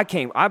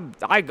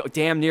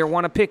damn near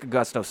want to pick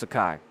Augusto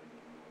Sakai.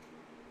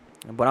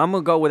 But I'm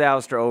going to go with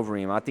Alistair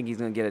Overeem. I think he's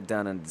going to get it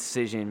done in a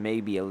decision,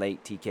 maybe a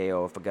late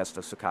TKO if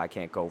Augusto Sakai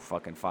can't go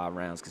fucking 5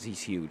 rounds because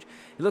he's huge.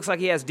 It looks like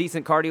he has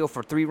decent cardio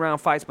for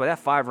 3-round fights, but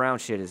that 5-round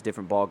shit is a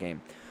different ballgame.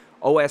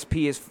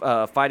 OSP is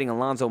fighting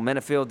Alonzo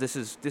Menefield. This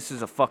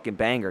is a fucking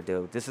banger,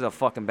 dude. This is a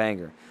fucking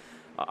banger.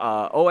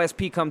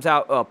 OSP comes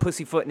out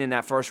pussyfooting in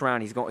that first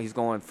round. He's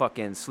going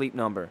fucking sleep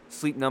number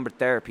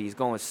therapy. He's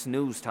going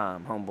snooze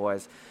time,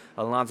 homeboys.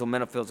 Alonzo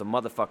Menefield's a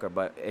motherfucker,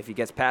 but if he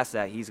gets past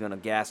that, he's gonna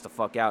gas the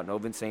fuck out.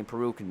 Novin St.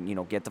 Peru can, you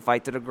know, get the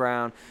fight to the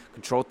ground,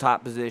 control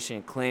top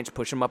position, clinch,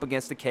 push him up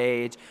against the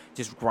cage,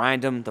 just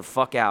grind him the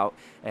fuck out,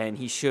 and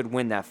he should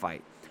win that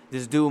fight.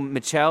 This dude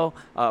Michel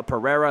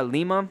Pereira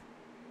Lima.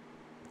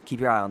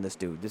 Keep your eye on this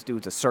dude. This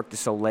dude's a Cirque du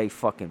Soleil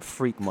fucking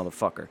freak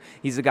motherfucker.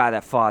 He's the guy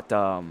that fought.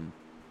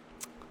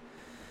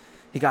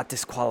 He got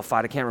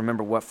disqualified. I can't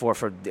remember what for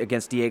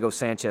against Diego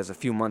Sanchez a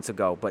few months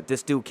ago. But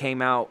this dude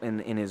came out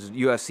in his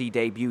UFC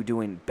debut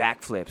doing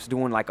backflips,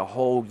 doing like a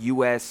whole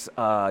U.S.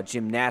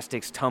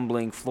 Gymnastics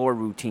tumbling floor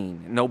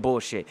routine. No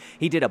bullshit.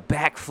 He did a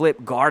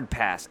backflip guard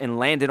pass and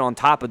landed on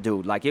top of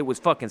dude. Like, it was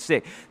fucking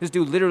sick. This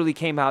dude literally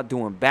came out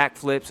doing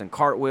backflips and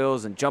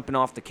cartwheels and jumping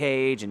off the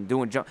cage and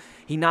doing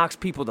He knocks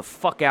people the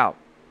fuck out.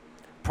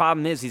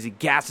 Problem is he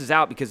gasses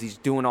out because he's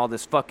doing all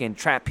this fucking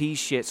trapeze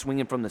shit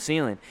swinging from the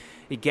ceiling.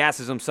 He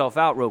gasses himself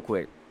out real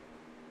quick.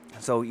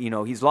 So, you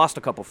know, he's lost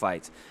a couple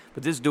fights.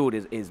 But this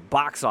dude is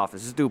box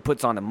office. This dude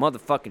puts on a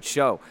motherfucking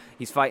show.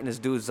 He's fighting this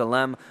dude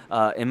Zalem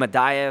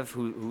Imadaev,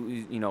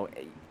 who, you know,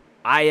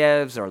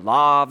 Ievs or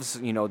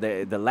Lavs, you know,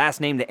 the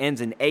last name that ends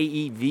in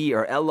AEV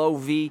or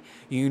LOV.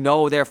 You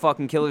know they're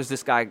fucking killers.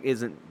 This guy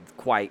isn't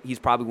quite. He's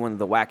probably one of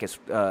the wackest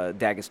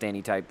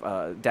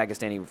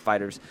Dagestani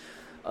fighters.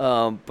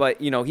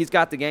 But, you know, he's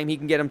got the game. He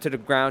can get him to the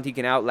ground. He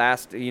can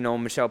outlast, you know,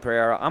 Michel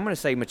Pereira. I'm going to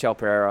say Michel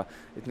Pereira.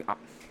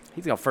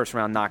 He's got a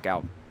first-round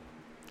knockout.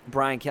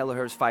 Brian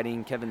Kelleher's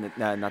fighting Kevin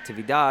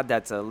Natividad.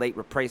 That's a late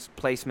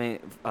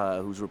replacement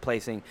who's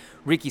replacing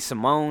Ricky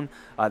Simone.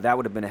 That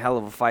would have been a hell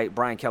of a fight.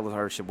 Brian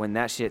Kelleher should win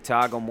that shit.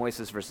 Thiago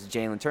Moises versus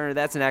Jalen Turner.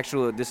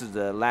 This is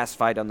the last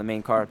fight on the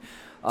main card.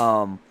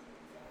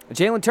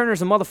 Jalen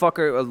Turner's a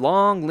motherfucker,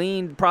 long,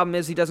 lean. Problem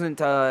is he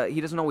doesn't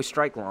always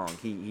strike long.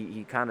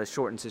 He kind of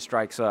shortens his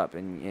strikes up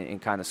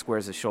and kind of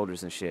squares his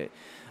shoulders and shit.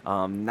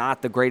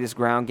 Not the greatest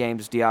ground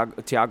games.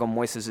 Thiago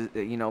Moises,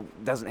 you know,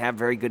 doesn't have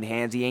very good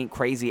hands. He ain't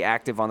crazy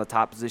active on the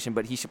top position,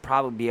 but he should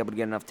probably be able to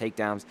get enough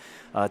takedowns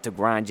to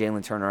grind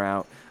Jalen Turner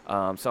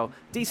out. So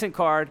decent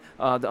card.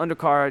 The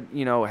undercard,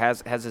 you know,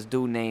 has this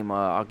dude name.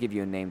 I'll give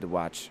you a name to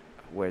watch.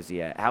 Where's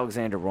he at?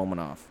 Alexander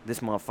Romanov. This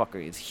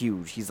motherfucker is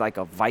huge. He's like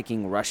a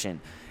Viking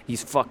Russian.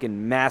 He's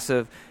fucking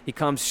massive. He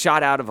comes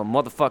shot out of a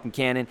motherfucking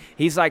cannon.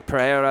 He's like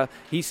Pereira.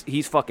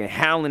 He's fucking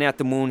howling at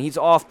the moon. He's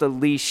off the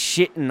leash,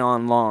 shitting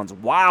on lawns.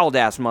 Wild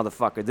ass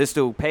motherfucker. This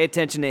dude, pay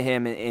attention to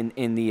him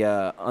in the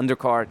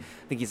undercard.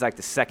 I think he's like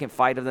the second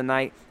fight of the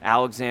night.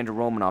 Alexander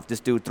Romanov. This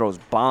dude throws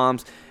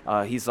bombs.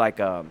 He's like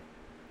a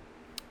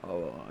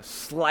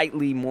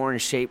slightly more in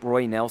shape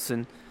Roy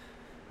Nelson,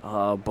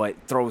 but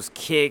throws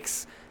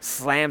kicks,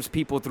 slams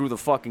people through the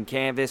fucking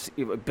canvas,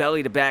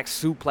 belly to back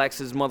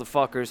suplexes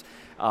motherfuckers.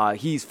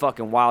 He's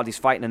fucking wild. He's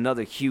fighting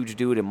another huge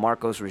dude in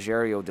Marcos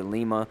Rogerio de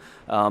Lima,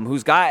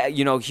 who's got,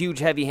 huge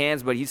heavy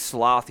hands, but he's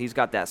sloth. He's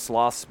got that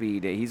sloth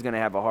speed. He's going to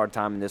have a hard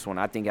time in this one.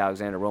 I think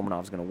Alexander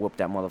Romanov's going to whoop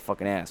that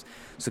motherfucking ass.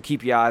 So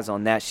keep your eyes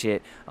on that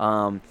shit.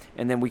 And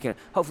then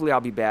hopefully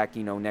I'll be back,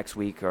 next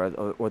week or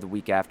the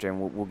week after,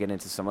 and we'll get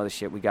into some other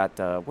shit. We got,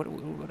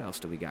 what else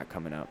do we got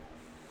coming up?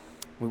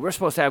 We were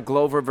supposed to have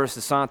Glover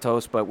versus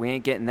Santos, but we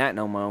ain't getting that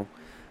no more.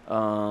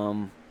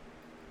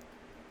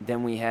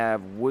 Then we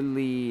have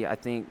Woodley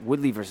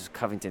versus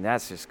Covington.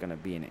 That's just going to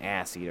be an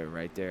ass eater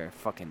right there.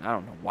 Fucking, I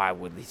don't know why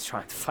Woodley's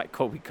trying to fight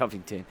Colby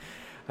Covington.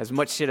 As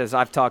much shit as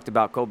I've talked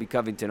about Colby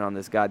Covington on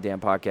this goddamn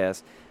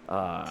podcast,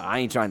 I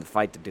ain't trying to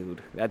fight the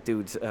dude. That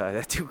dude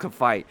can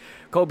fight.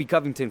 Colby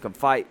Covington can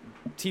fight.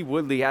 T.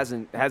 Woodley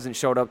hasn't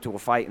showed up to a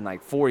fight in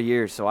like 4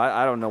 years, so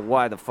I don't know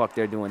why the fuck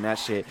they're doing that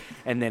shit.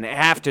 And then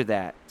after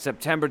that,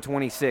 September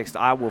 26th,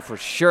 I will for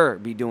sure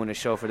be doing a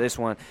show for this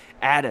one.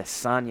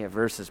 Adesanya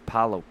versus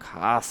Paulo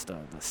Costa.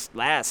 The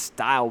last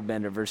style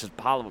bender versus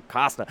Paulo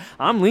Costa.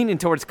 I'm leaning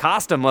towards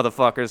Costa,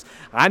 motherfuckers.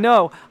 I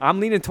know. I'm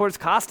leaning towards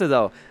Costa,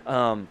 though.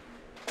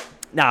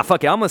 Nah,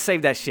 fuck it. I'm going to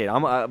save that shit.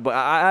 But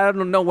I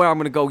don't know where I'm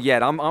going to go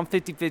yet. I'm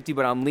 50-50,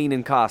 but I'm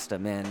leaning Costa,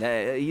 man.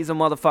 He's a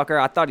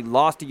motherfucker. I thought he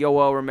lost to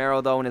Yoel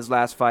Romero, though, in his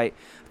last fight.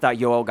 I thought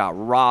Yoel got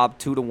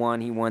robbed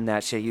 2-1. He won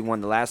that shit. He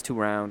won the last 2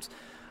 rounds.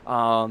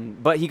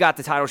 But he got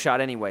the title shot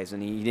anyways,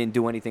 and he didn't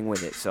do anything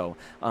with it. So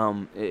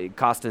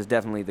Costa is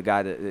definitely the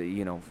guy that,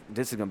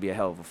 this is going to be a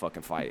hell of a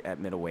fucking fight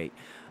at middleweight.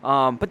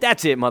 But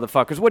that's it,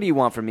 motherfuckers. What do you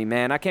want from me,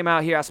 man? I came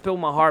out here, I spilled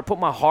my heart, put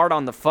my heart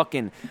on the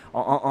fucking,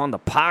 on the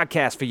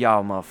podcast for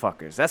y'all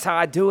motherfuckers. That's how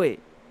I do it.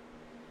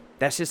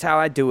 That's just how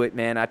I do it,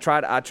 man. I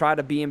try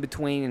to be in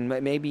between,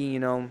 and maybe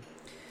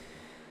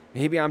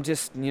I'm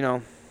just,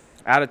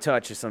 out of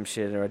touch or some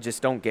shit, or I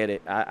just don't get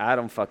it. I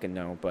don't fucking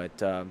know, but,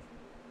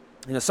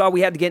 so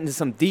we had to get into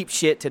some deep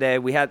shit today.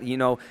 We had,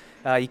 you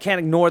can't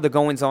ignore the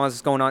goings-ons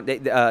that's going on,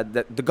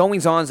 the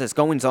goings-ons that's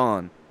goings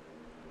on.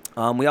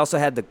 We also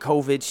had the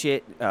COVID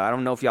shit. I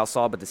don't know if y'all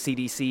saw, but the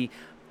CDC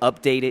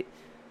updated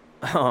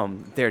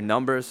their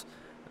numbers.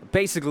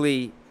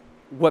 Basically,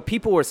 what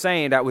people were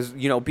saying that was,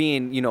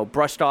 being,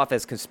 brushed off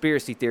as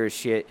conspiracy theorist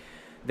shit,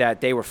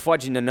 that they were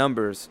fudging the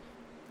numbers,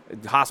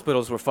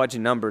 hospitals were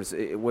fudging numbers,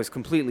 it was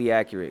completely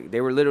accurate.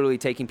 They were literally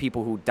taking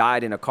people who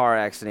died in a car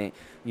accident,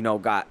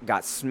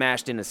 got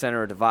smashed in the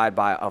center of the divide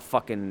by a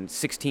fucking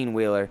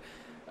 16-wheeler.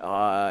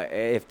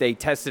 If they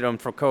tested them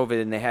for COVID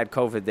and they had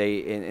COVID,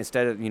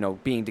 instead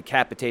of, being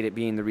decapitated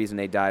being the reason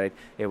they died,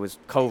 it was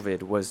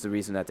COVID was the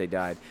reason that they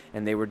died.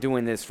 And they were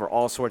doing this for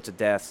all sorts of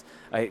deaths.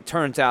 It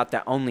turns out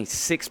that only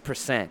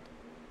 6%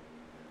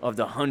 of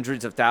the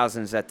hundreds of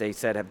thousands that they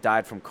said have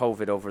died from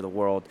COVID over the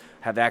world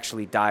have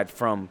actually died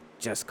from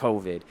just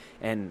COVID.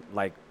 And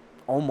like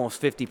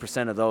almost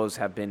 50% of those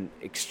have been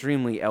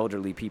extremely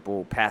elderly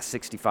people past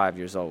 65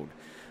 years old.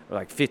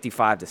 Like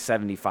 55 to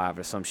 75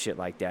 or some shit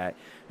like that.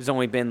 There's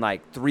only been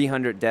like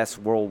 300 deaths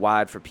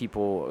worldwide for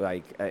people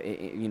like,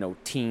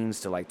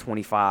 teens to like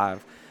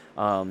 25.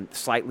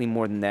 Slightly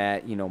more than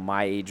that,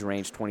 my age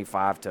range,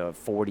 25 to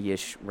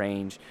 40-ish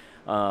range.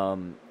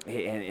 And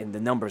the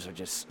numbers are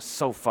just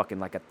so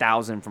fucking like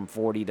 1,000 from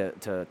 40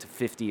 to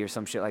 50 or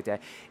some shit like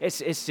that.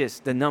 It's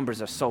just, the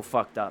numbers are so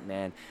fucked up,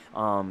 man.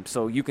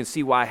 So you can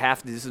see why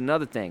this is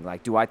another thing.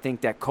 Like, do I think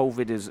that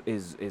COVID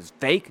is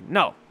fake?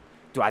 No.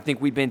 Do I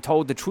think we've been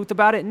told the truth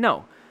about it?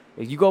 No.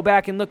 If you go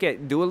back and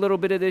do a little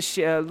bit of this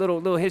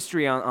little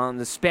history on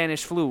the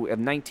Spanish flu of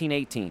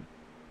 1918.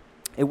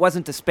 It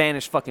wasn't the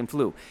Spanish fucking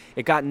flu.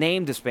 It got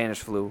named the Spanish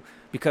flu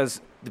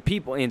because the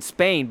people in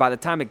Spain, by the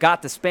time it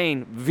got to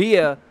Spain,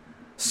 via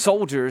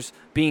soldiers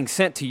being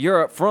sent to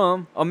Europe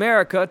from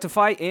America to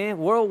fight in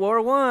World War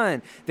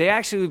I, they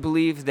actually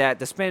believe that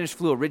the Spanish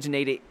flu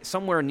originated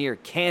somewhere near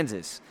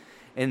Kansas.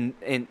 In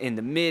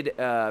the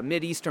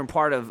mid-eastern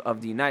part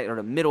of the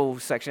the middle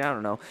section, I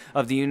don't know,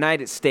 of the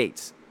United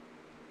States.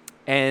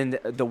 And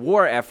the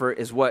war effort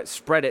is what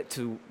spread it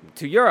to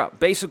Europe.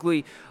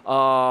 Basically,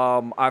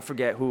 I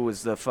forget who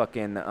was the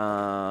fucking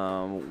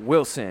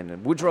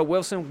Wilson. Woodrow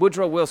Wilson?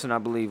 Woodrow Wilson, I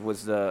believe,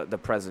 was the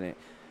president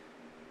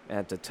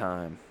at the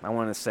time, I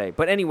want to say.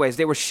 But anyways,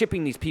 they were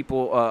shipping these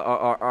people,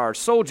 our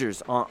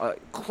soldiers,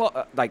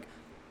 like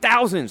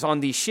thousands on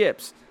these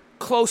ships.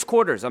 Close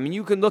quarters. I mean,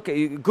 you can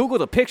Google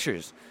the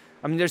pictures.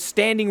 I mean, there's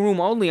standing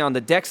room only on the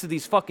decks of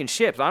these fucking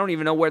ships. I don't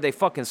even know where they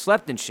fucking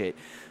slept and shit.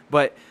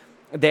 But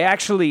they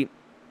actually,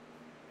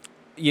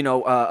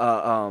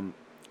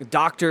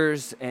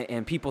 doctors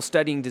and people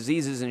studying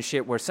diseases and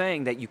shit were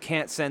saying that you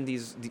can't send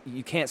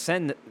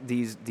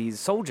these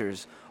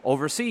soldiers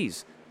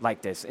overseas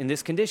like this in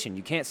this condition.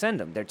 You can't send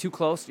them. They're too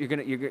close.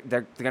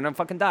 They're gonna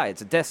fucking die.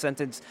 It's a death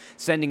sentence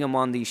sending them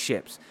on these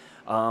ships.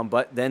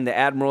 But then the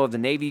admiral of the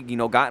Navy,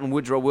 got in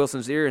Woodrow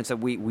Wilson's ear and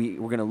said,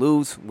 we're gonna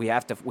lose. We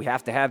have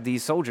to have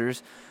these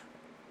soldiers.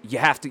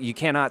 You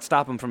cannot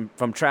stop them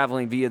from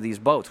traveling via these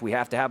boats. We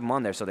have to have them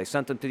on there. So they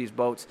sent them to these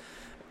boats.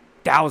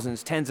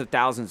 Thousands, tens of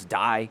thousands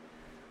die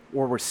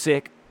or were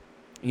sick,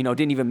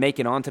 didn't even make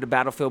it onto the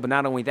battlefield. But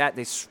not only that,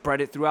 they spread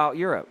it throughout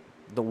Europe.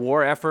 The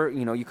war effort,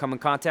 you come in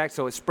contact,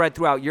 so it spread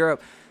throughout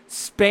Europe.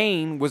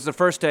 Spain was the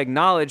first to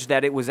acknowledge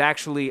that it was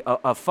actually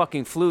a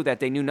fucking flu that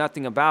they knew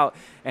nothing about,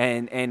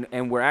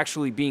 and were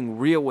actually being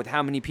real with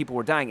how many people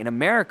were dying. In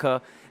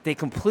America, they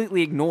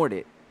completely ignored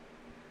it.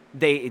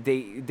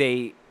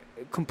 They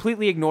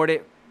completely ignored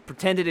it,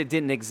 pretended it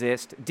didn't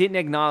exist, didn't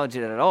acknowledge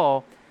it at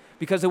all,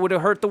 because it would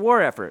have hurt the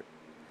war effort.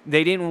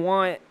 They didn't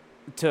want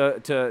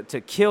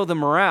to kill the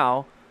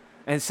morale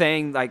and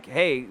saying like,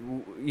 hey,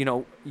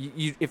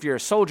 if you're a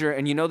soldier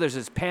and there's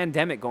this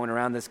pandemic going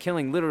around that's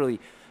killing literally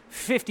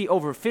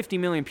over 50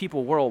 million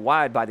people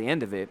worldwide by the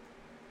end of it,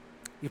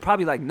 you're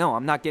probably like, no,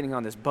 I'm not getting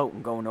on this boat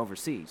and going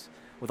overseas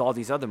with all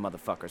these other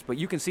motherfuckers. But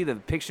you can see the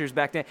pictures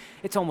back then.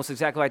 It's almost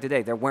exactly like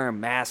today. They're wearing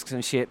masks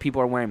and shit.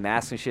 People are wearing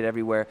masks and shit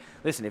everywhere.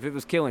 Listen, if it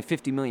was killing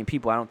 50 million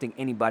people, I don't think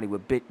anybody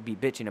would be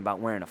bitching about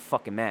wearing a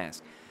fucking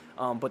mask.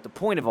 But the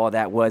point of all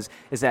that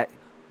is that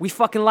we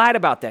fucking lied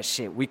about that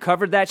shit. We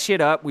covered that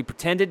shit up. We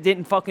pretended it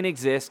didn't fucking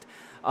exist.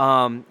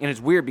 And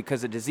it's weird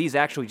because the disease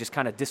actually just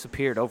kind of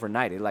disappeared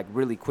overnight. It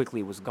really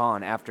quickly was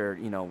gone after,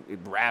 it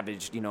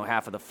ravaged,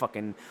 half of the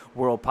fucking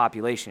world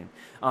population.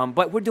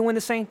 But we're doing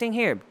the same thing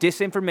here.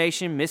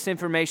 Disinformation,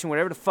 misinformation,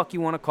 whatever the fuck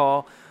you want to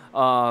call,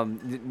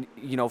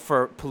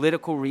 for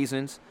political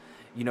reasons.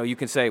 You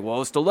can say,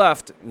 well, it's the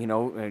left, and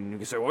you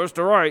can say, well, it's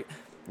the right.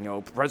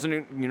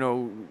 President,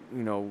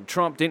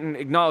 Trump didn't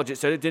acknowledge it,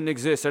 said it didn't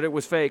exist, said it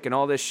was fake and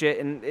all this shit.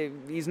 And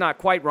he's not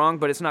quite wrong,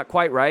 but it's not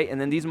quite right. And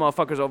then these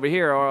motherfuckers over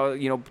here are,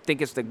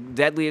 think it's the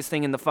deadliest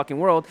thing in the fucking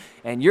world.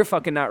 And you're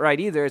fucking not right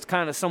either. It's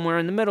kind of somewhere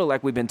in the middle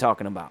like we've been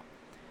talking about.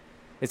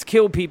 It's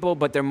killed people,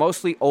 but they're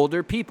mostly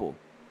older people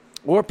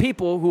or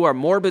people who are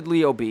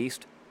morbidly obese.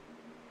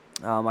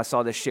 I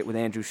saw this shit with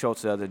Andrew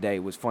Schultz the other day.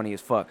 It was funny as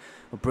fuck.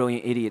 A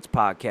Brilliant Idiots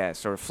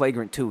podcast, or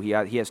Flagrant 2.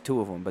 He has two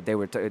of them, but they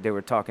were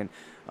talking,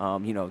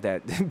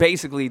 that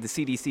basically the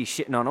CDC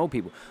shitting on old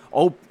people,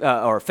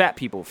 or fat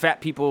people. Fat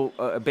people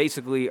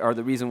basically are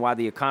the reason why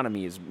the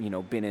economy has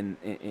been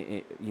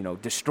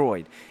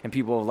destroyed, and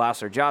people have lost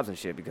their jobs and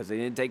shit because they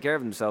didn't take care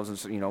of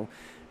themselves, and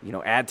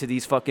add to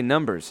these fucking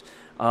numbers.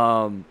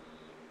 But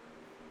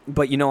on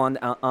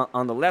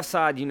the left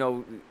side,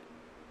 you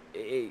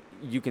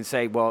can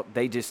say, well,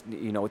 they just,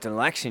 it's an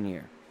election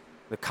year.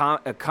 The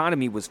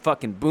economy was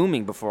fucking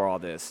booming before all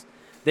this.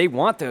 They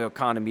want the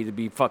economy to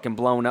be fucking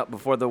blown up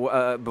before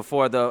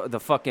the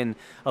fucking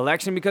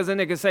election, because then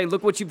they can say,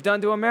 look what you've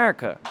done to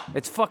America.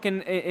 It's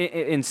fucking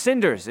in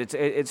cinders.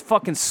 It's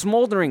fucking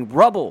smoldering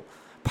rubble,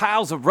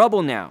 piles of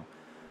rubble now.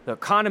 The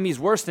economy's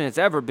worse than it's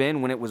ever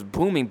been when it was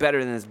booming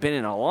better than it's been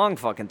in a long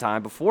fucking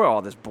time before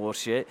all this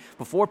bullshit,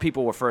 before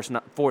people were forced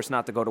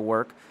not to go to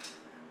work.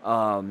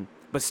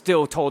 But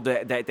still told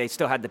that they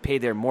still had to pay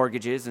their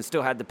mortgages and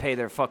still had to pay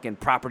their fucking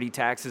property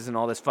taxes and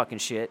all this fucking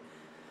shit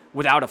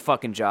without a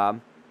fucking job.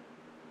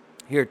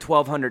 Here,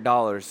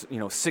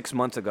 $1,200, 6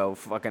 months ago,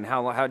 fucking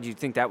how do you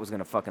think that was going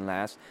to fucking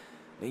last?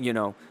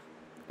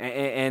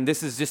 And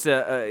this is just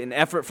an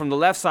effort from the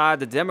left side,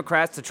 the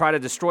Democrats, to try to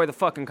destroy the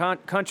fucking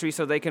country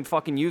so they can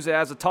fucking use it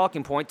as a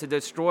talking point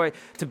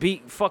to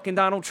beat fucking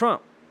Donald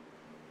Trump.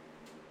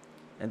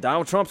 And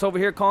Donald Trump's over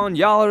here calling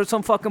y'all are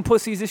some fucking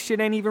pussies. This shit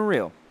ain't even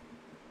real.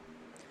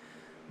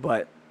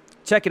 But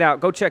check it out.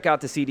 Go check out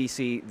the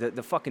CDC.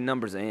 The fucking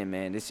numbers are in,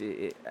 man.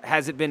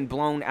 Has it been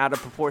blown out of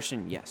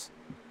proportion? Yes.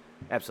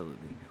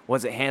 Absolutely.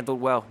 Was it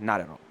handled well?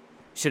 Not at all.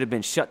 Should have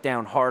been shut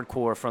down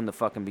hardcore from the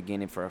fucking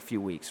beginning for a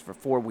few weeks, for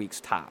 4 weeks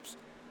tops.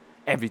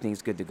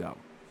 Everything's good to go.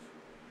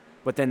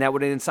 But then that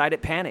would have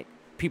incited panic.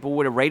 People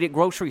would have raided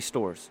grocery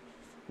stores,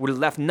 would have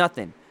left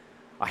nothing.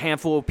 A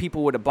handful of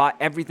people would have bought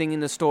everything in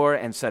the store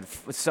and said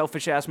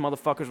selfish-ass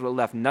motherfuckers would have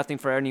left nothing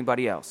for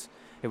anybody else.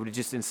 It would have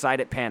just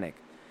incited panic.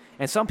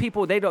 And some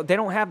people, they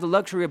don't have the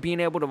luxury of being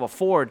able to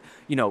afford,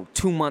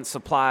 2 months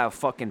supply of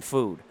fucking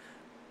food.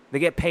 They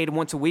get paid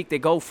once a week. They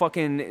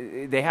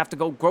have to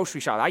go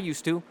grocery shop. I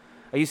used to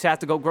have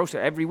to go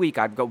grocery every week.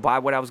 I'd go buy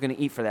what I was going to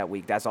eat for that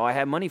week. That's all I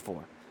had money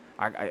for.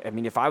 I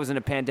mean, if I was in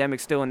a pandemic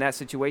still in that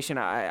situation,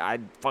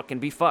 I'd fucking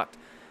be fucked.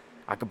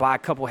 I could buy a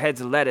couple heads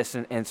of lettuce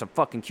and some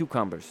fucking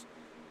cucumbers.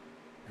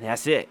 And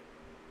that's it.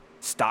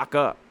 Stock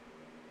up.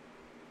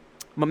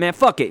 But man,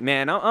 fuck it,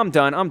 man. I'm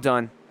done.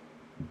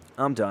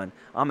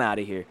 I'm out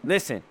of here.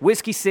 Listen,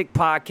 Whiskey Sick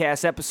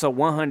Podcast, episode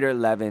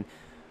 111.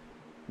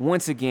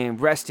 Once again,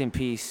 rest in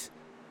peace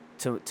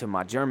to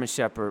my German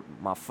Shepherd,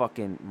 my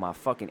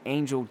fucking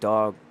angel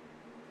dog,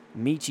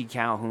 Michi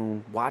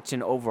Calhoun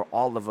watching over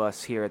all of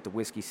us here at the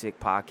Whiskey Sick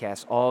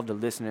Podcast. All of the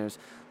listeners,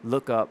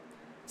 look up,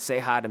 say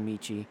hi to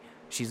Michi.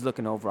 She's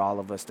looking over all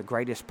of us. The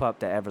greatest pup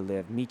that ever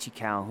lived, Michi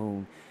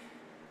Calhoun.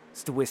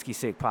 It's the Whiskey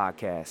Sick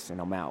Podcast,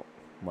 and I'm out,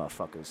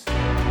 motherfuckers.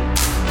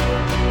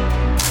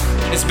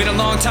 It's been a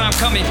long time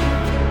coming.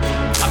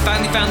 I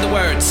finally found the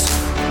words.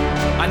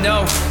 I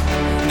know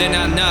they're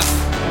not enough,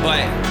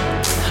 but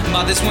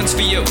Ma, this one's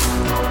for you.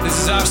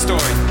 This is our story.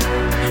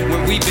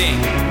 Where we've been,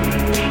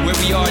 where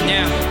we are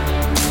now,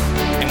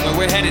 and where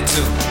we're headed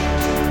to.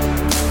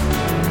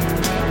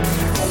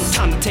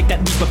 Time to take that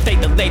leap of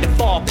faith, to lay the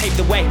fall, pave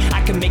the way.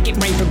 I can make it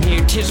rain from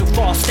here, tears will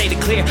fall, stay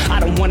clear.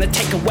 I don't wanna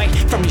take away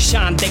from your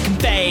shine, they can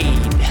fade.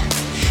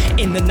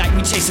 In the night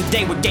we chase the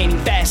day, we're gaining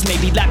fast.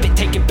 Maybe lap it,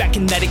 take it back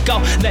and let it go.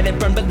 Let it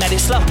burn but let it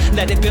slow,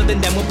 let it build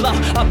and then we'll blow.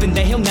 Up in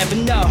there he'll never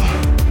know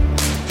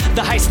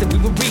the heights that we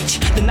would reach,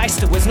 the nights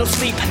there was no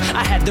sleep.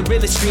 I had the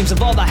realest dreams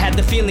of all, I had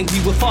the feeling we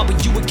would fall,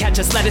 but you would catch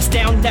us, let us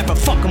down. Never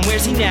fuck him,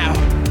 where's he now?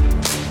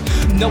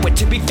 Nowhere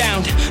to be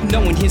found, no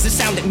one hears the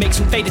sound that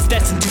makes when fate is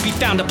destined to be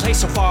found. A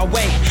place so far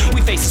away,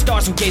 we face the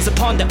stars we gaze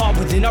upon, that are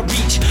within our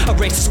reach.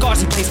 Erase the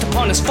scars he placed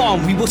upon us, fall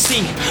and we will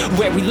see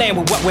where we land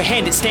with what we're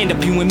handed. Stand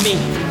up, you and me,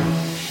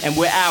 and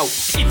we're out.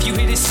 If you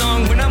hear this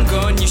song when I'm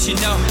gone, you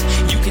should know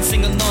you can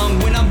sing along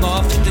when I'm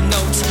off with the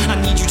notes. I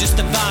need you just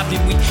to vibe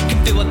and we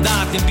can feel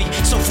alive and be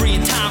so free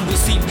in time will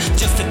seem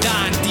just to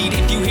die indeed.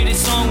 If you hear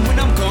this song when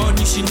I'm gone,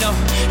 you should know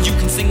you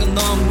can sing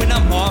along when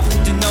I'm off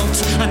with the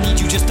notes. I need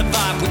you just to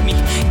vibe with me,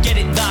 get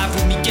it live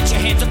with me, get your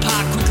hands up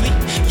high quickly.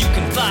 You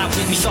can fly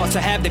with me. Thoughts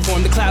I have, they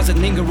form the clouds that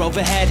linger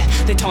overhead.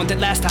 They taunt at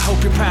last, I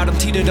hope you're proud. I'm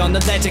teetered on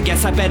the ledge, I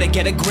guess I better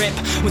get a grip.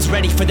 Was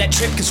ready for that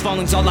trip, cause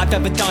falling's all I've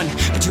ever done.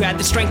 But you had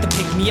the strength to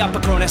pick me up, a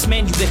grown-ass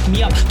man, you lift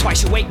me up.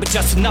 Twice your weight, but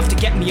just enough to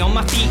get me on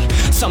my feet.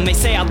 Some may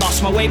say I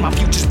lost my way, my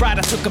future's bright.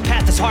 I took a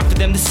path that's hard for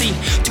them to see,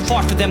 too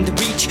far for them to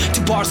reach.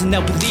 2 bars and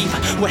they'll believe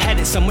we're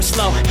headed somewhere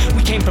slow.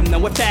 We came from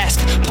nowhere fast,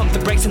 pump the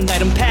brakes and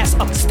let him pass.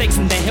 Up the stakes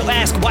and then he'll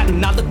ask, why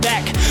didn't I look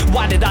back?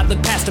 Why did I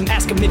look past him?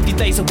 Ask him if he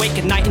lays awake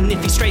at night, and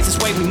if he strays his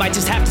way, we might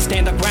just have to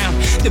stand our ground.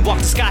 Then walk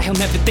the sky, he'll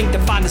never think to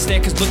find us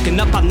there. Cause looking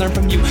up, I learned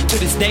from you. To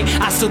this day,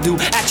 I still do,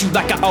 at you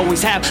like I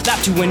always have.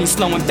 Lapped you when he's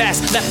slow and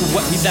fast, left with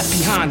what we left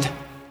behind.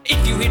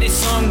 If you hear this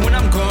song when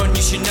I'm gone,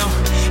 you should know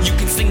you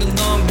can sing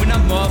along when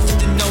I'm off with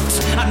the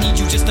notes. I need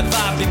you just to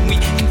vibe and we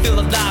can feel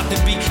alive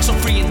and be so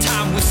free in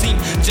time will seem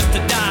just to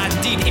die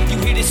indeed. If you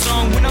hear this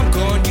song when I'm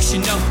gone, you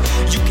should know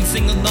you can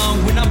sing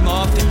along when I'm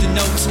off with the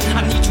notes.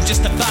 I need you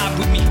just to vibe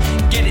with me,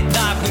 get it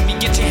live with me,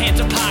 get your hands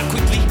up high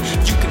quickly.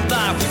 You can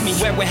fly with me.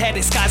 Where we're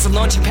headed, sky's a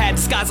launching pad,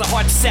 the skies are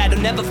hard to set. I'll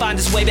never find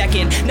his way back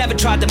in, never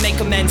tried to make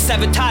amends.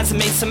 Severed ties and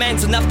made some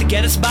ends, enough to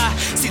get us by.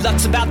 See,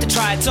 luck's about to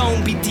try its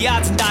own, beat the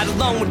odds and died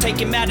alone. We're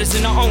taking matters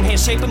in our own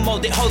hands, shape and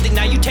mold it, hold it.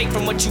 Now you take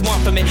from what you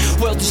want from it.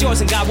 World is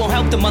yours and God won't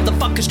help the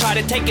motherfuckers try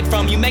to take it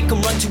from you. Make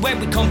them run to where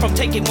we come from,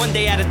 take it one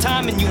day at a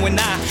time. And you and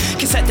I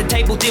can set the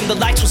table, dim the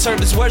lights, will serve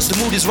his words. The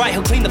mood is right,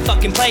 he'll clean the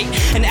fucking plate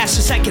and ask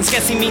for seconds,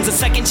 guess he means a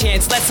second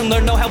chance. Lesson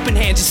learned, no helping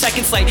hand, just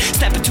seconds late.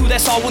 Step into,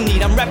 that's all we'll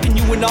need. I'm repping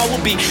you and all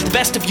will be. The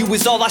best of you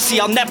is all I see,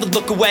 I'll never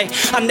look away.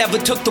 I never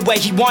took the way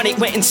he wanted,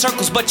 went in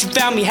circles, but you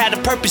found me. Had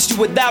a purpose,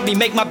 you allowed me,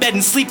 make my bed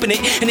and sleep in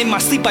it. And in my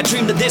sleep I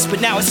dreamed of this,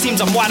 but now it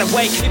seems I'm wide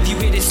awake. If you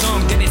hear this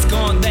song, then it's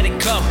gone, let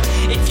it go.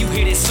 If you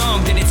hear this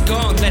song, then it's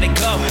gone, let it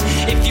go.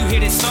 If you hear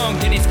this song,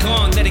 then it's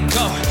gone, let it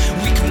go.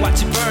 We can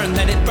watch it burn,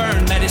 let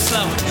it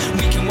slow.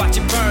 We can watch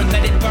it burn,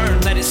 let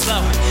it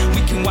slow.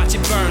 We can watch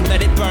it burn,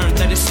 let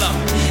it slow.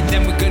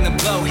 Then we're gonna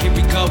blow, here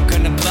we go,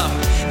 gonna blow.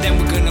 Then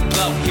we're gonna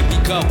blow, here we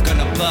go,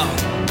 gonna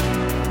blow.